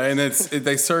for? Yeah, and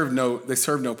they serve no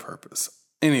purpose.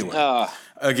 Anyway,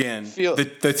 again,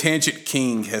 the tangent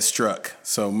king has struck.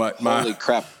 So holy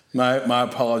crap. My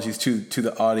apologies to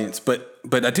the audience, but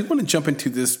I do want to jump into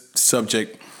this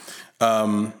subject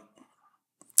as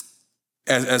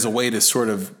a way to sort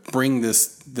of bring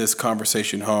this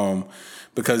conversation home.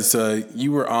 Because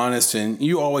you were honest, and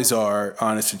you always are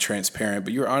honest and transparent,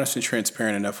 but you were honest and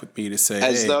transparent enough with me to say,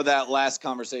 as though that last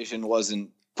conversation wasn't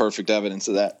perfect evidence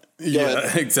of that.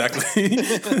 Yeah, exactly.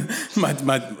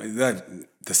 The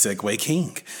segue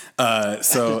king.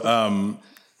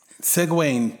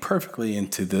 Segueing perfectly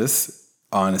into this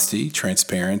honesty,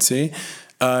 transparency.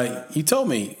 You told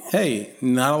me, hey,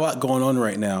 not a lot going on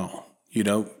right now.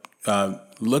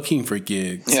 Looking for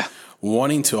gigs. Yeah.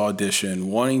 Wanting to audition,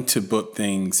 wanting to book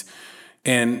things.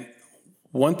 And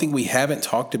one thing we haven't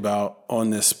talked about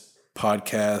on this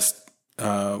podcast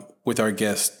with our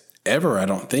guests ever, I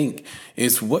don't think,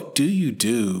 is what do you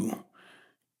do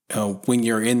when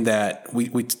you're in that, we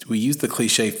use the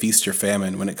cliche feast or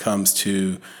famine when it comes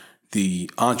to the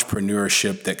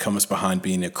entrepreneurship that comes behind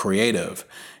being a creative.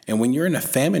 And when you're in a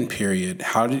famine period,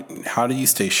 how do you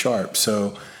stay sharp?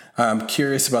 So I'm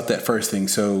curious about that first thing.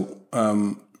 So,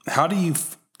 how do you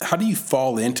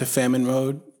fall into famine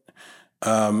mode?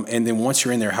 And then once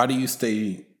you're in there, how do you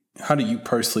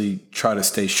personally try to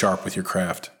stay sharp with your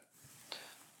craft?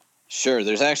 Sure.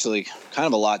 There's actually kind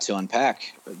of a lot to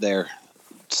unpack there.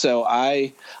 So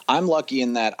I'm lucky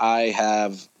in that I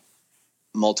have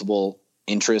multiple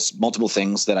interests, multiple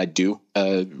things that I do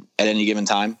at any given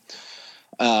time.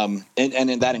 And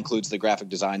that includes the graphic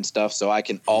design stuff. So I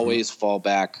can always fall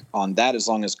back on that as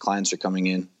long as clients are coming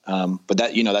in. But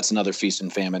that, that's another feast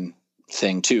and famine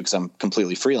thing too, because I'm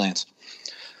completely freelance.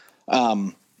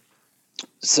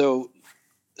 So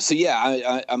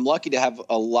yeah, I'm lucky to have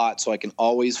a lot, so I can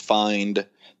always find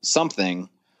something.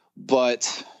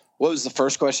 But what was the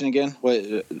first question again?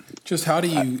 Just how do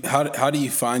you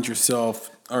find yourself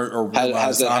or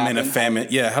realize I'm in a famine?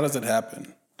 Yeah. How does it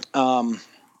happen?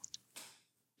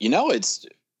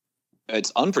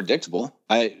 it's unpredictable.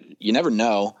 You never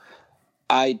know.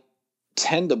 I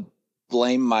tend to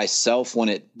blame myself when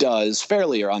it does,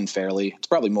 fairly or unfairly. It's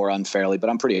probably more unfairly, but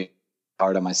I'm pretty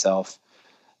hard on myself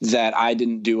that I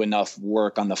didn't do enough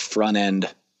work on the front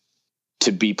end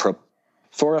to be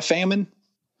for a famine.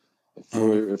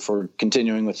 If we're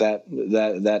continuing with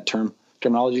that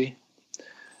terminology.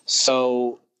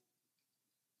 So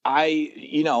I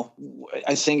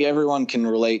think everyone can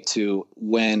relate to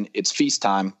when it's feast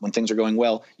time, when things are going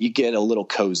well, you get a little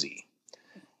cozy,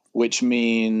 which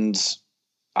means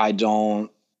I don't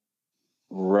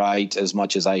write as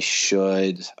much as I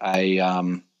should.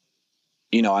 I'm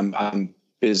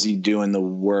busy doing the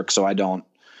work, so I don't,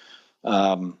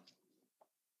 I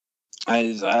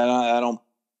don't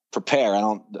prepare. I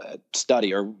don't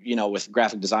study, or, with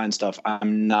graphic design stuff,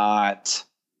 I'm not,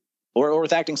 or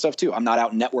with acting stuff too. I'm not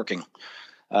out networking.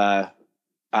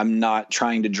 I'm not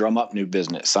trying to drum up new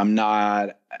business. I'm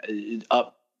not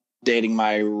updating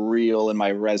my reel and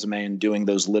my resume and doing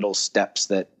those little steps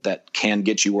that can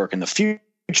get you work in the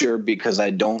future, because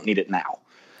I don't need it now.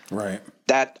 Right.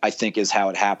 That, I think, is how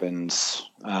it happens.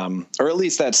 Or at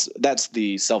least that's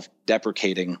the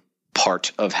self-deprecating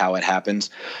part of how it happens.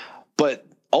 But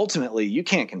ultimately, you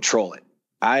can't control it.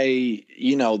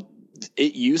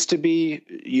 It used to be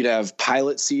you'd have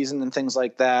pilot season and things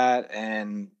like that,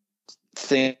 and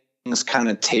things kind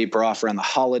of taper off around the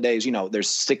holidays. There's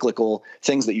cyclical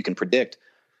things that you can predict.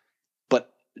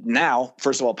 But now,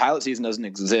 first of all, pilot season doesn't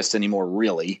exist anymore,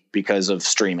 really, because of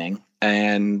streaming.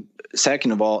 And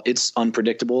second of all, it's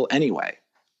unpredictable anyway.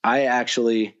 I've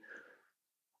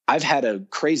had a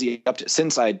crazy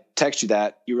since I texted you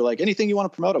that. You were like, anything you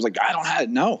want to promote? I was like, I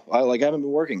haven't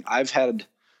been working. I've had,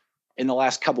 in the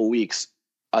last couple weeks,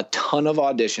 a ton of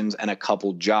auditions and a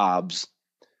couple jobs.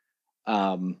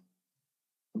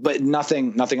 But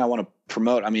nothing I want to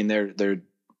promote. I mean, they're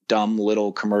dumb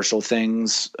little commercial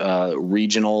things,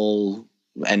 regional,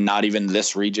 and not even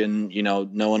this region. No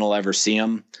one will ever see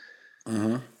them.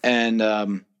 Mm-hmm. And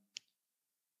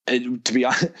to be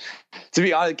honest,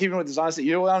 keeping with this honesty,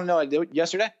 you know what I don't know? I did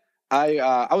yesterday.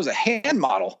 I was a hand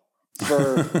model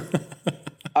for.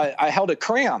 I held a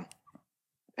crayon,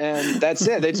 and that's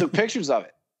it. They took pictures of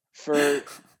it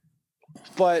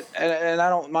but I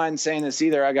don't mind saying this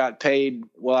either. I got paid.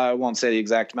 Well, I won't say the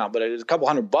exact amount, but it was a couple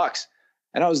 $100,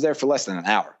 and I was there for less than an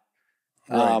hour.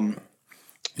 Right.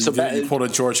 You pulled a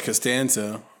George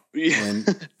Costanza and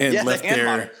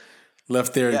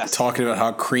left there talking about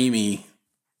how creamy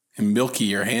and milky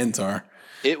your hands are.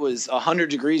 It was 100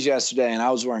 degrees yesterday, and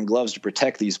I was wearing gloves to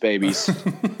protect these babies. These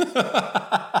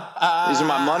are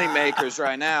my money makers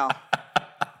right now.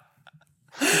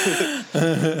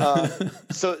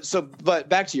 But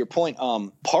back to your point,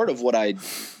 part of what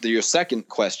your second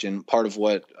question, part of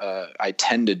what I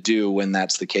tend to do when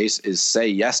that's the case is say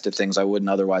yes to things I wouldn't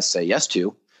otherwise say yes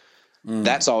to.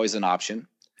 That's always an option.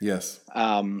 Yes.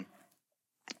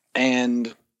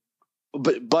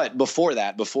 But before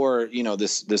that,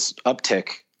 this uptick,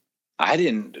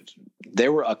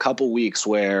 there were a couple weeks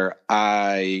where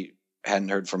I hadn't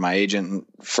heard from my agent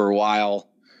for a while.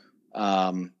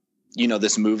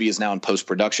 This movie is now in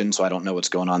post-production, so I don't know what's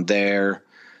going on there.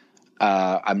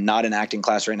 I'm not in acting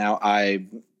class right now.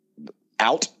 I'm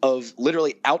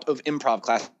literally out of improv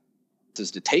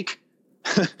classes to take.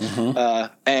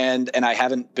 Mm-hmm. And I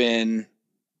haven't been,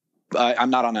 I'm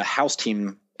not on a house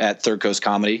team at Third Coast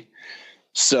Comedy,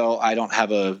 so I don't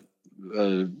have a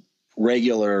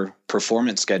regular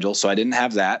performance schedule. So I didn't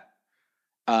have that.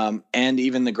 And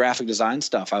even the graphic design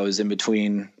stuff, I was in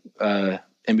between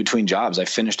jobs. I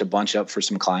finished a bunch up for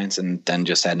some clients and then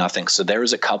just had nothing. So there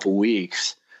was a couple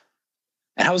weeks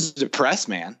and I was depressed,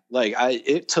 man. Like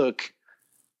it took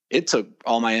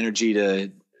all my energy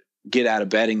to get out of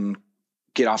bed and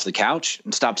get off the couch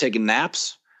and stop taking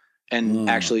naps and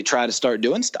actually try to start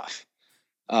doing stuff.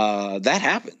 That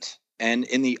happened. And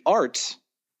in the arts,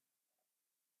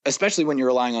 especially when you're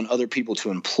relying on other people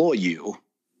to employ you,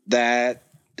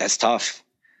 that's tough.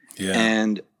 Yeah.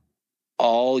 And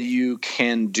all you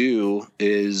can do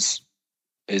is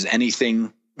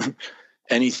anything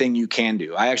you can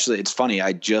do. It's funny.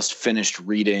 I just finished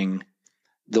reading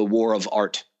The War of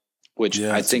Art, which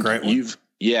I think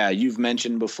you've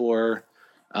mentioned before.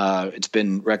 It's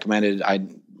been recommended.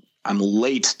 I'm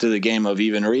late to the game of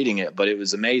even reading it, but it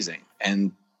was amazing.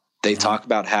 And they talk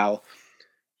about how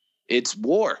it's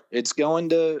war. It's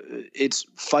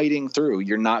fighting through.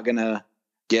 You're not going to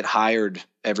get hired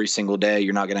every single day.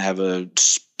 You're not going to have a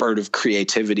spurt of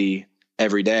creativity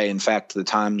every day. In fact, the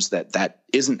times that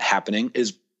isn't happening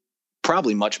is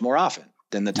probably much more often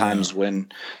than the times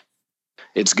when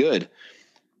it's good.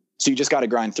 So you just got to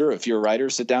grind through. If you're a writer,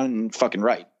 sit down and fucking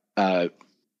write. But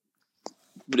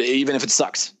even if it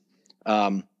sucks,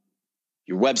 your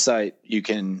website, you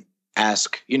can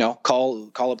ask, call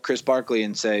up Chris Barkley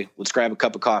and say, let's grab a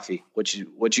cup of coffee. What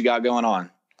you got going on?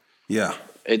 Yeah.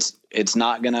 It's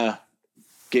not going to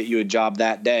get you a job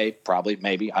that day. Probably,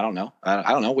 maybe. I don't know.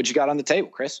 I don't know what you got on the table,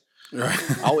 Chris. Right.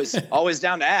 always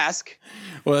down to ask.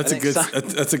 Well, that's a good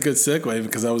segue,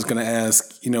 because I was going to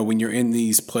ask, when you're in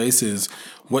these places,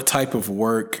 what type of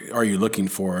work are you looking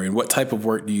for? And what type of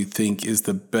work do you think is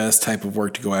the best type of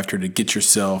work to go after to get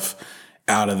yourself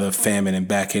out of the famine and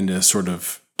back into sort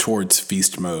of towards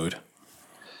feast mode?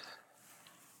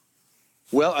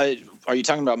 Well, are you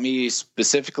talking about me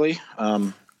specifically?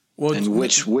 Well, and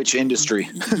which industry?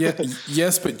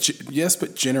 Yes,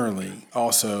 but generally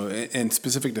also, and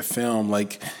specific to film,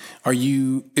 like, are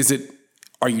you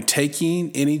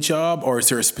taking any job, or is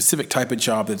there a specific type of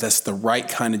job that's the right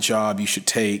kind of job you should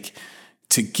take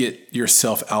to get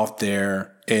yourself out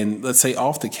there and, let's say,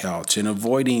 off the couch and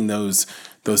avoiding those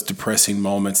depressing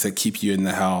moments that keep you in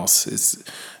the house? Is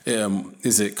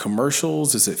it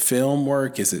commercials? Is it film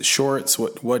work? Is it shorts?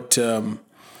 What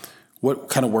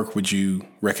kind of work would you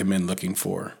recommend looking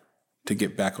for to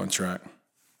get back on track?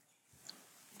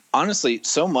 Honestly,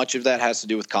 so much of that has to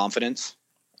do with confidence,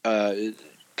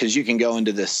 because you can go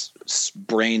into this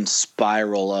brain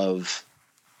spiral of,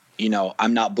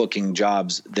 I'm not booking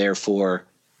jobs, therefore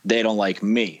they don't like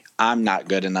me. I'm not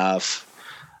good enough.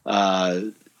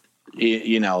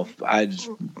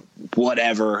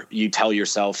 Whatever you tell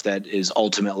yourself that is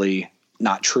ultimately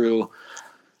not true.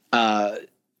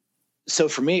 So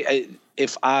for me,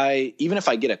 even if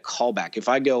I get a callback, if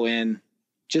I go in,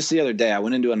 just the other day, I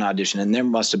went into an audition and there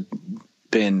must have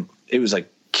been, it was like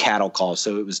cattle call.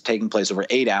 So it was taking place over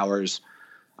 8 hours.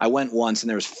 I went once and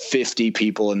there was 50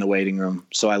 people in the waiting room.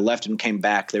 So I left and came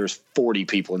back. There was 40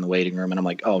 people in the waiting room. And I'm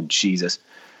like, oh, Jesus.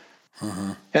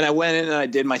 And I went in and I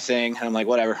did my thing. And I'm like,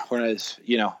 whatever.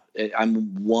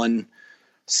 I'm one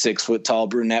 6 foot tall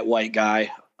brunette white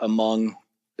guy among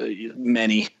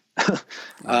many.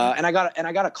 And I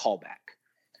got a call back.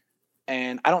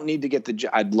 And I don't need to get the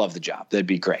job. I'd love the job. That'd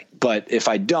be great. But if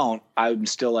I don't, I'm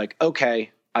still like,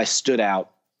 okay, I stood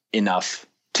out enough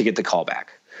to get the call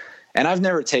back. And I've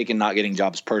never taken not getting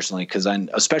jobs personally,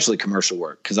 especially commercial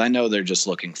work, because I know they're just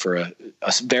looking for a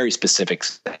very specific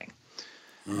thing.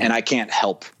 And I can't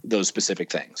help those specific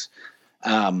things.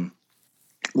 That's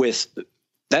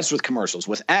with commercials.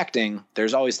 With acting,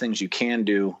 there's always things you can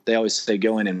do. They always say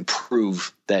go in and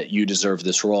prove that you deserve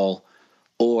this role.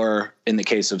 Or in the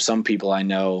case of some people I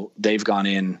know, they've gone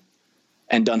in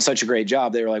and done such a great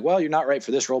job. They were like, well, you're not right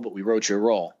for this role, but we wrote your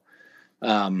role.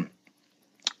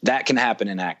 That can happen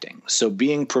in acting. So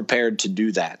being prepared to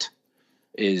do that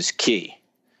is key.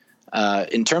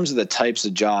 In terms of the types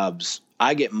of jobs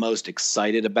I get most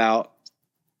excited about,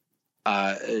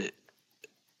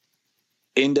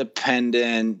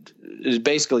 independent is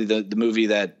basically the movie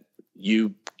that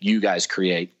you guys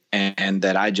create and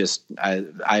that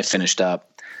I finished up.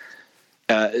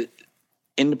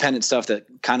 Independent stuff that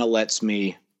kind of lets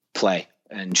me play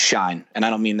and shine. And I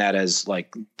don't mean that as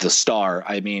like the star.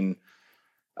 I mean,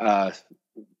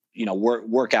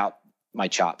 work out my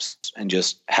chops and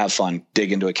just have fun,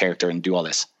 dig into a character and do all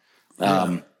this.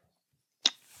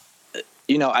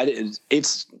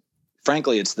 It's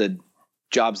frankly, it's the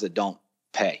jobs that don't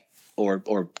pay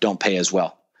or don't pay as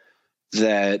well,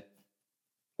 that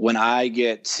when I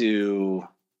get to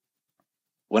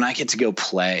go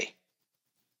play,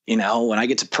 when I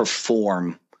get to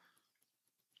perform,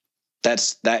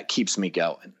 that keeps me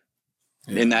going.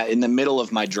 Yeah. In the middle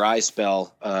of my dry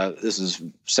spell, this is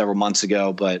several months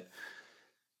ago, but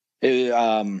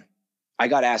I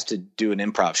got asked to do an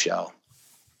improv show,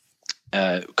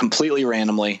 completely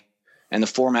randomly. And the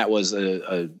format was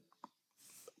a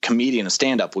comedian, a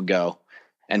stand-up would go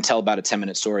and tell about a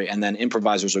 10-minute story. And then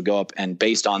improvisers would go up and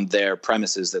based on their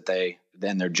premises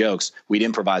their jokes, we'd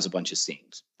improvise a bunch of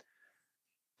scenes.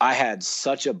 I had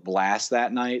such a blast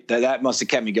that night that must've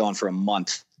kept me going for a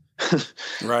month.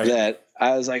 Right. That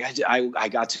I was like, I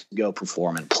got to go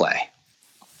perform and play.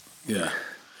 Yeah.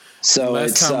 So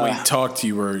last time we talked,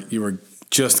 you were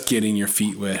just getting your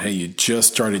feet wet. Hey, you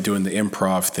just started doing the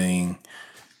improv thing.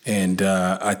 And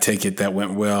I take it that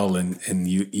went well, and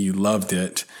you loved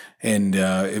it. And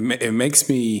it makes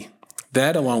me,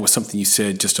 that along with something you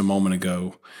said just a moment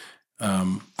ago,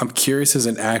 I'm curious as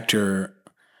an actor,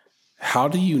 how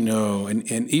do you know, and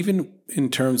even in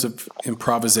terms of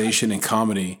improvisation and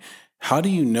comedy, how do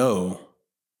you know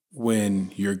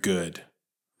when you're good?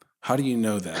 How do you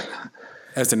know that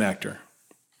as an actor?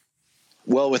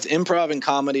 Well, with improv and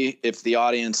comedy, if the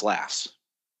audience laughs,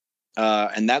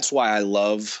 And that's why I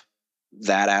love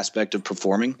that aspect of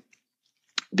performing,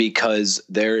 because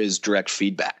there is direct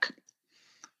feedback.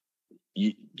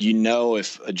 You know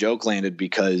if a joke landed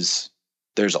because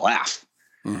there's a laugh.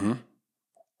 Mm-hmm.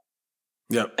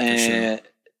 Yep. And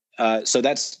so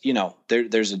that's,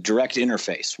 there's a direct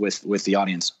interface with the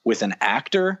audience. With an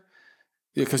actor,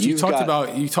 yeah, because you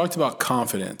talked about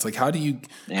confidence. Like, how do you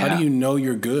know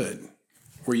you're good,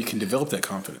 where you can develop that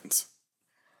confidence?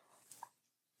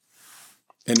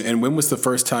 And when was the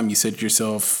first time you said to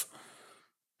yourself,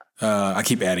 I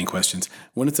keep adding questions.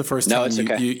 When is the first time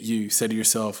you said to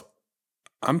yourself,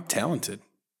 I'm talented,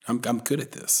 I'm good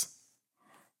at this?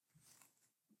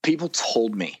 People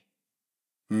told me.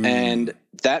 And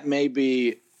that may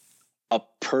be a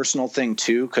personal thing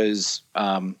too, because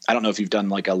I don't know if you've done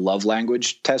like a love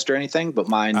language test or anything, but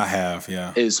mine I have,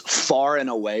 yeah, is far and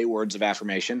away words of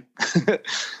affirmation.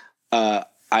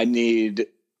 I need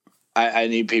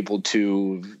people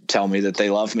to tell me that they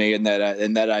love me and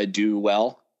that I do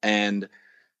well. And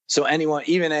so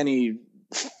even any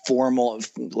formal,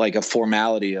 like a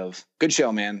formality of good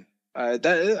show, man,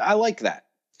 I like that.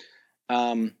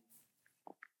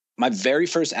 My very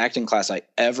first acting class I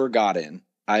ever got in,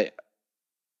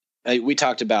 we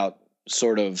talked about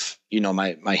sort of,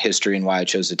 my history and why I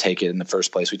chose to take it in the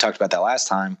first place. We talked about that last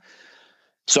time.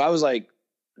 So I was like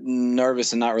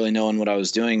nervous and not really knowing what I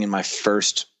was doing in my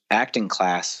first acting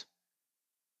class.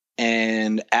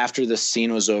 And after the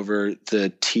scene was over, the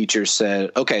teacher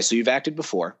said, okay, so you've acted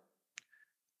before.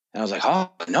 And I was like, oh,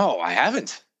 no, I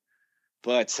haven't.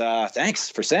 But thanks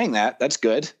for saying that. That's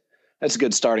good. That's a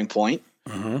good starting point.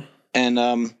 Mm-hmm. And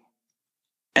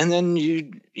then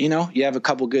you have a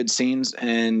couple good scenes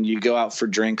and you go out for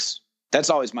drinks.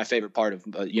 That's always my favorite part of,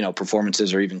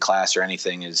 performances or even class or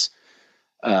anything is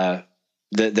the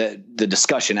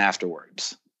discussion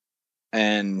afterwards.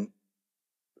 And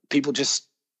people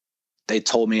they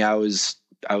told me I was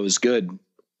good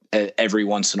every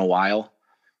once in a while,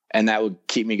 and that would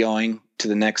keep me going to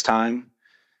the next time.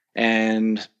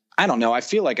 And I don't know, I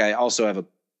feel like I also have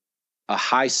a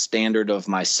high standard of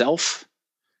myself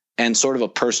and sort of a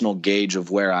personal gauge of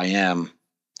where I am.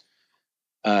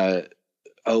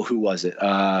 Who was it?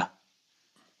 I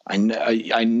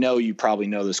know you probably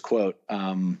know this quote.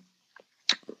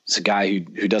 It's a guy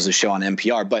who does a show on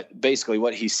NPR, but basically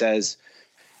what he says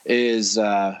is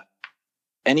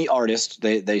any artist,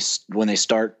 they when they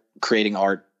start creating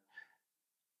art,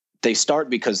 they start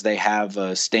because they have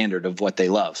a standard of what they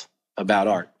love about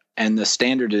art. And the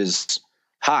standard is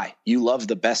high. You love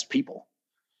the best people.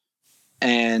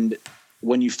 And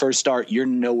when you first start, you're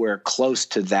nowhere close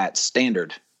to that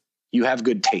standard. You have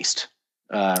good taste,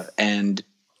 and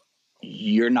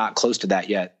you're not close to that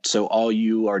yet. So all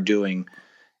you are doing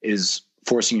is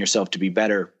forcing yourself to be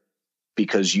better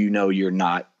because you're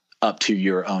not up to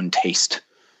your own taste.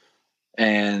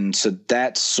 And so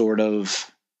that's what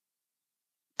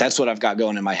I've got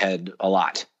going in my head a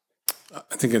lot.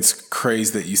 I think it's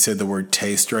crazy that you said the word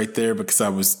taste right there, because I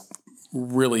was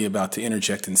really about to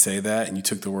interject and say that, and you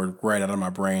took the word right out of my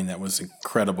brain. That was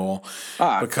incredible.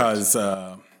 Because,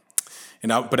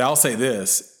 but I'll say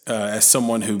this, as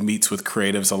someone who meets with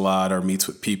creatives a lot or meets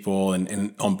with people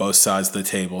and on both sides of the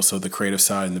table, so the creative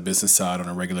side and the business side on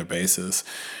a regular basis,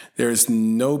 there's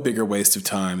no bigger waste of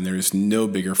time. There's no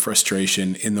bigger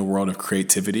frustration in the world of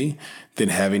creativity than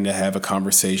having to have a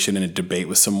conversation and a debate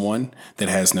with someone that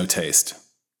has no taste.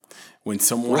 When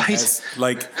someone has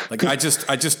like I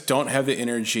just don't have the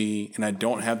energy and I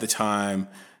don't have the time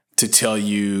to tell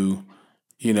you,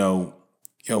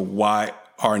 why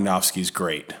Aronofsky's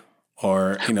great,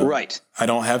 or I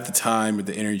don't have the time or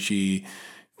the energy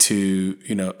to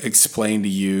explain to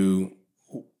you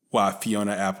why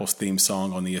Fiona Apple's theme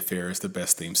song on The Affair is the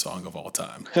best theme song of all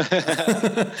time. And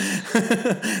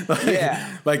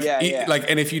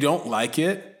if you don't like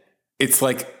it, it's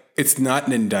like, it's not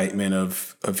an indictment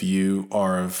of you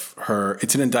or of her.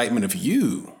 It's an indictment of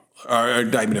you, or an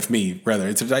indictment of me, rather.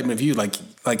 It's an indictment of you.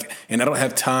 And I don't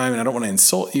have time, and I don't want to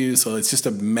insult you. So it's just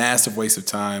a massive waste of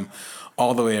time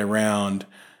all the way around.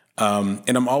 And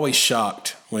I'm always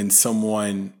shocked when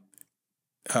someone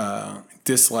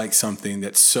dislikes something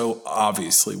that's so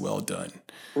obviously well done.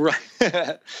 Right.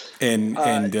 and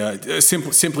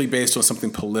simply based on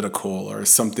something political or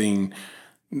some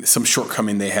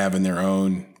shortcoming they have in their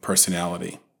own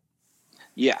personality.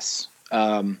 Yes.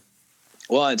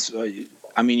 Well, it's,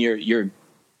 you're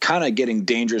kind of getting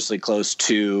dangerously close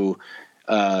to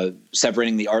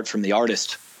separating the art from the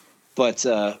artist, but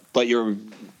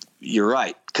you're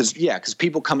right. Cause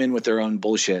people come in with their own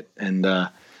bullshit, and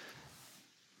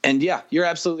And yeah, you're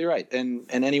absolutely right. And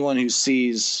anyone who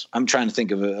sees, I'm trying to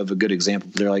think of a good example.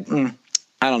 They're like,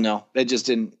 I don't know. It just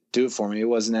didn't do it for me. It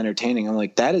wasn't entertaining. I'm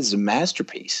like, that is a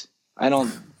masterpiece. I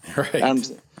don't,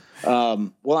 Right.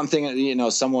 well, I'm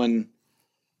thinking, someone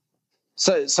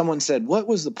said, what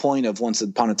was the point of Once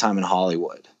Upon a Time in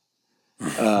Hollywood?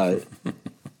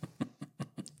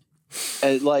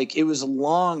 It was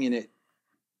long, and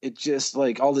it just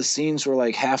like all the scenes were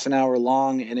like half an hour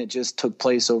long, and it just took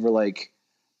place over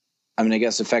I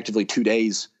guess effectively 2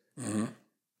 days. Mm-hmm.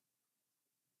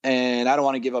 And I don't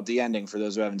want to give up the ending for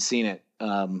those who haven't seen it.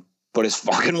 But it's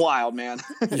fucking wild, man.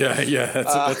 Yeah.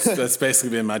 That's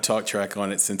basically been my talk track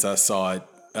on it since I saw it.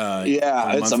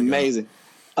 It's amazing.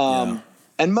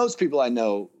 And most people I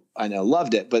know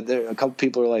loved it, but a couple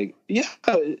people are like, yeah,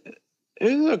 it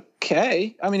was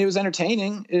okay. I mean, it was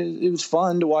entertaining. It was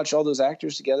fun to watch all those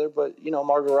actors together, but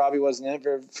Margot Robbie wasn't in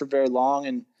it for very long,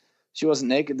 and she wasn't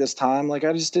naked this time. Like,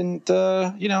 I just didn't,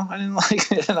 I didn't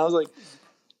like it. And I was like,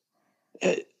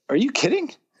 are you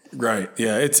kidding? Right.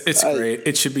 Yeah. It's great.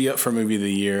 It should be up for movie of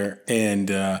the year.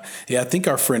 And, I think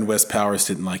our friend Wes Powers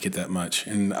didn't like it that much.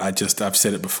 And I've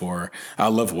said it before. I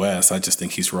love Wes. I just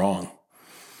think he's wrong.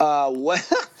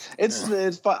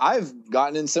 It's fun. I've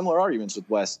gotten in similar arguments with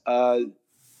Wes.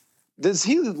 Does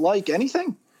he like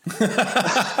anything?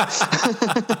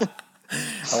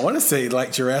 I want to say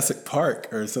like Jurassic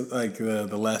Park or something, like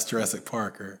the last Jurassic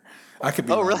Park, or I could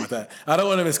be wrong with that. I don't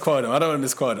want to misquote him.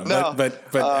 No.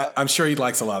 But I'm sure he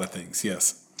likes a lot of things.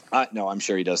 Yes. No, I'm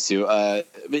sure he does too. But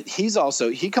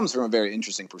he comes from a very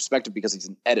interesting perspective because he's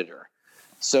an editor.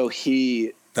 So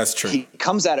that's true. He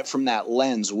comes at it from that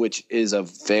lens, which is a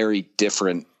very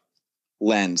different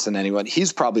lens than anyone.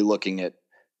 He's probably looking at,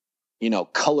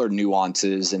 color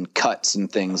nuances and cuts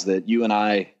and things that you and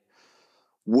I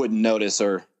wouldn't notice,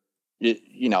 or,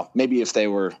 maybe if they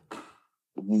were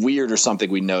weird or something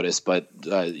we notice, but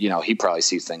he probably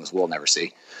sees things we'll never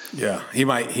see. Yeah, he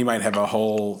might have a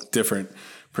whole different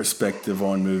perspective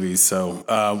on movies. So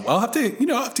I'll have to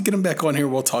get him back on here.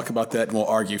 We'll talk about that and we'll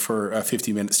argue for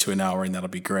 50 minutes to an hour, and that'll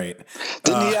be great.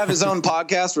 Didn't he have his own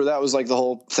podcast where that was like the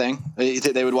whole thing?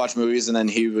 They would watch movies and then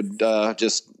he would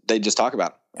they'd just talk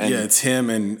about it. And it's him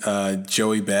and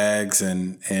Joey Baggs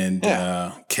and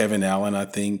Kevin Allen, I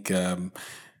think.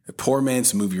 Poor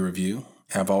Man's Movie Review.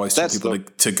 I've always told people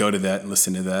to go to that and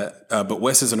listen to that. But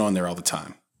Wes isn't on there all the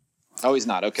time. Oh, he's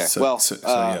not. Okay.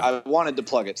 I wanted to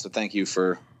plug it, so thank you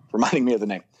for reminding me of the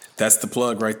name. That's the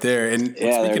plug right there. And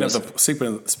speaking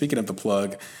of the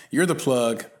plug, you're the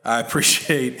plug. I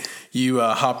appreciate you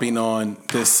hopping on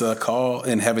this call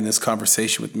and having this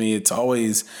conversation with me. It's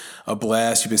always a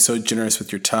blast. You've been so generous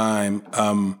with your time.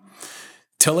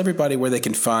 Tell everybody where they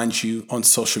can find you on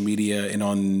social media and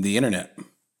on the internet.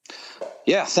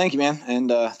 Yeah, thank you, man.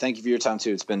 And thank you for your time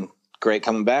too. It's been great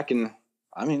coming back, and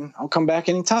I'll come back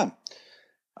anytime.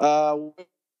 Where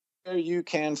you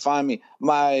can find me,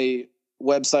 my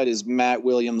website is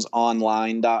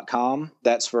mattwilliamsonline.com.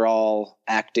 That's for all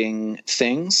acting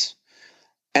things,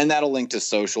 and that'll link to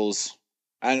socials.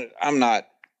 I'm not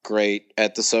great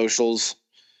at the socials.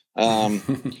 I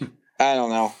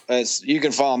don't know. You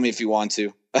can follow me if you want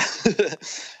to,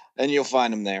 and you'll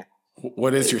find them there.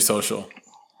 What is your social?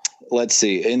 Let's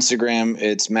see. Instagram,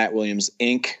 it's Matt Williams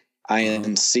Inc.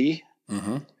 INC.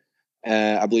 Mm-hmm.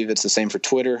 I believe it's the same for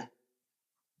Twitter.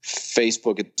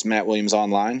 Facebook, it's Matt Williams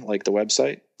Online, like the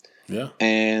website. Yeah.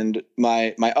 And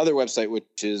my other website,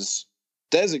 which is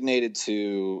designated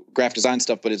to graphic design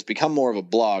stuff, but it's become more of a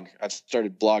blog. I've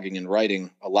started blogging and writing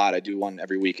a lot. I do one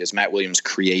every week, is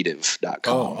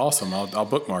mattwilliamscreative.com. Oh, awesome. I'll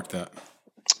bookmark that.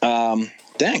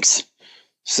 Thanks.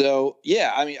 So,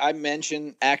 yeah, I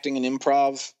mention acting and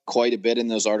improv quite a bit in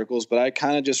those articles, but I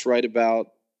kind of just write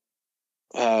about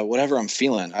whatever I'm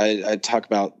feeling. I talk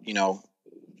about,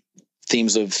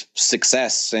 themes of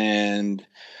success and,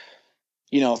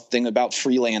 thing about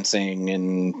freelancing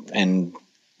and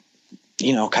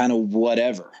kind of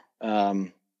whatever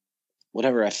I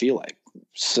feel like.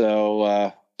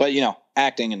 So, but,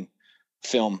 acting and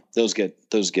film, those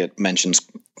get mentions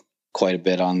quite a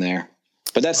bit on there.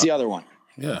 But that's the other one.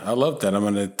 Yeah, I love that. I'm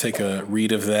going to take a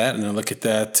read of that and look at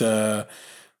that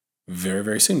very,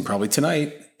 very soon, probably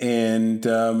tonight. And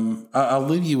I'll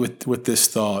leave you with this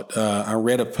thought. I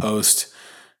read a post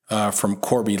from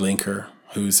Corby Linker,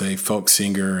 who's a folk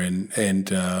singer and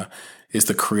is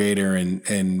the creator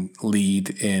and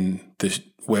lead in the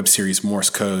web series Morse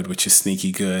Code, which is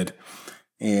sneaky good.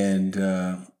 And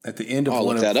at the end of I'll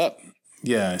look that up.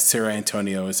 Yeah, Sarah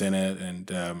Antonio is in it,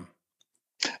 and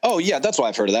oh yeah, that's why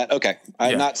I've heard of that. Okay,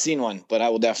 I've not seen one, but I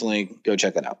will definitely go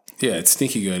check that out. Yeah, it's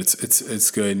sneaky good.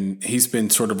 It's good. And he's been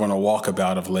sort of on a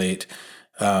walkabout of late,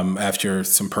 after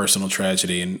some personal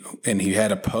tragedy, and he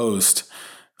had a post,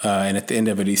 and at the end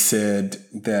of it, he said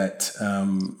that,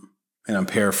 and I'm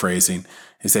paraphrasing,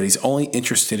 is that he's only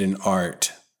interested in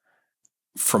art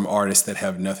from artists that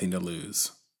have nothing to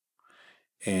lose.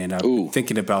 And I've been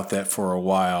thinking about that for a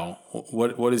while.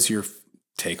 What is your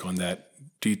take on that?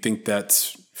 Do you think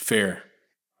that's fair?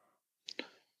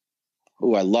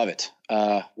 Oh, I love it.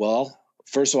 Well,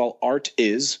 first of all, art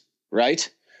is, right?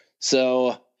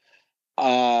 So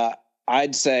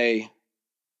I'd say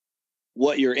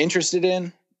what you're interested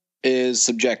in is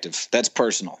subjective. That's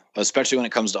personal, especially when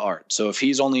it comes to art. So if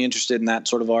he's only interested in that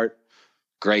sort of art,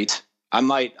 great. I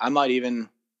might even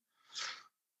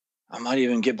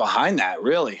get behind that,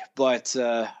 really. But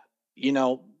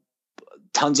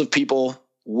tons of people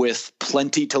with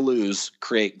plenty to lose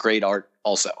create great art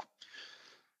also.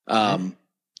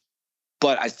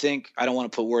 But I think, I don't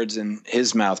want to put words in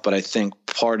his mouth, but I think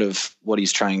part of what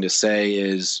he's trying to say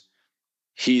is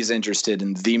he's interested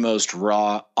in the most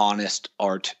raw, honest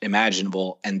art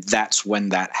imaginable, and that's when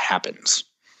that happens.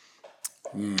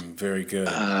 Very good.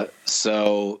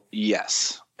 So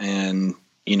yes. And,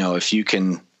 if you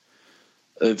can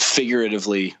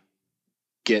figuratively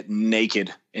get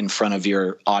naked in front of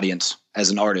your audience as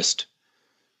an artist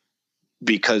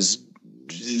because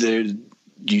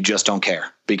you just don't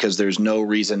care, because there's no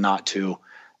reason not to,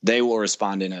 they will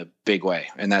respond in a big way.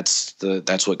 And that's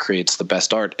what creates the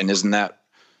best art. And isn't that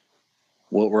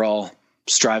what we're all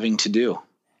striving to do?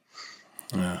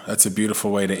 Yeah, that's a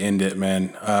beautiful way to end it,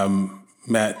 man.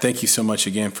 Matt, thank you so much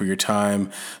again for your time.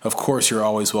 Of course, you're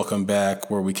always welcome back,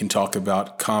 where we can talk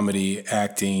about comedy,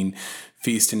 acting,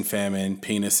 feast and famine,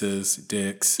 penises,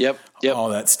 dicks, yep. all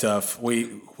that stuff.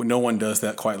 No one does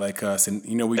that quite like us. And,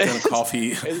 we've done a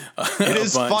coffee. It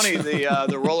is funny,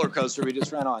 the roller coaster we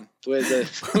just ran on.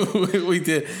 We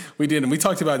did. And we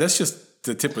talked about, that's just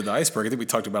the tip of the iceberg. I think we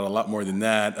talked about a lot more than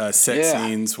that. Sex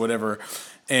scenes, whatever.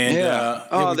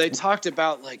 And they talked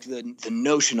about like the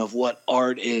notion of what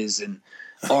art is, and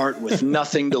art with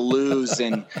nothing to lose.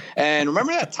 And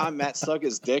remember that time Matt stuck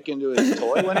his dick into his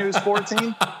toy when he was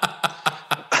 14?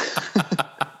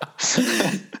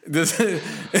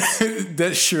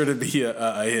 That's sure to be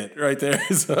a hit right there.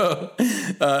 So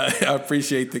I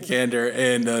appreciate the candor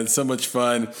and so much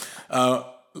fun.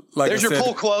 There's your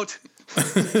pull quote.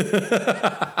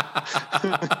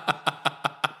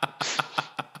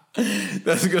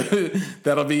 That's good.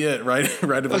 That'll be it, right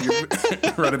above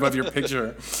your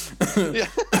picture. Yeah.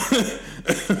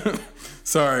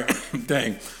 Sorry,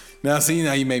 dang. Now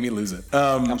you made me lose it.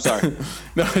 I'm sorry.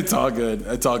 No, it's all good.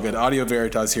 It's all good. Audio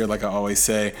Veritas here, like I always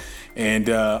say. And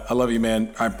I love you,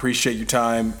 man. I appreciate your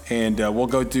time. And we'll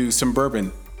go do some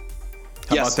bourbon.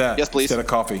 How about that? Yes, please. Instead of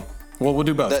coffee. Well, we'll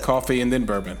do both. Coffee and then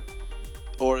bourbon.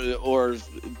 Or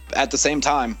at the same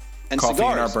time. And coffee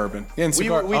cigars. And our bourbon. Yeah, and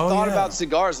cigars. We thought about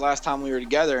cigars last time we were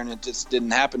together, and it just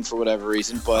didn't happen for whatever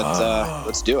reason. But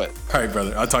let's do it. All right,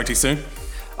 brother. I'll talk to you soon.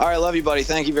 All right, love you, buddy.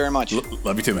 Thank you very much.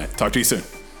 Love you too, man. Talk to you soon.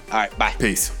 All right, bye.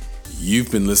 Peace.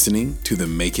 You've been listening to the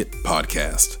Make It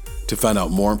podcast. To find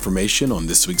out more information on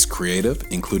this week's creative,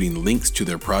 including links to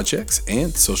their projects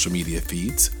and social media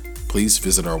feeds, please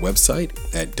visit our website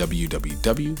at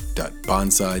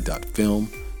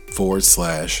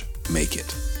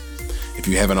www.bonsai.film/makeit. If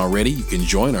you haven't already, you can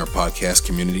join our podcast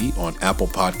community on Apple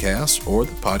Podcasts or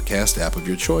the podcast app of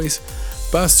your choice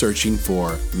by searching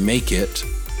for Make It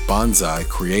Bonsai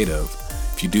Creative.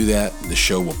 If you do that, the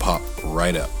show will pop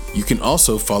right up. You can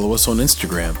also follow us on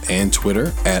Instagram and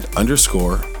Twitter at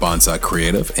 _Bonsai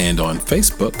Creative, and on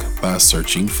Facebook by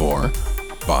searching for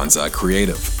Bonsai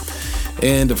Creative.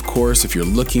 And of course, if you're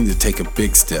looking to take a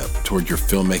big step toward your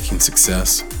filmmaking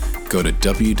success, go to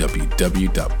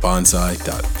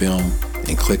www.bonsai.film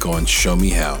and click on Show Me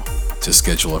How to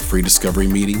schedule a free discovery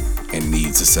meeting and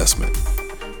needs assessment.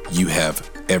 You have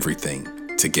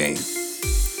everything to gain.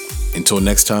 Until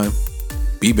next time,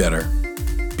 be better,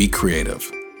 be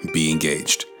creative, be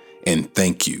engaged, and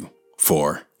thank you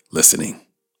for listening.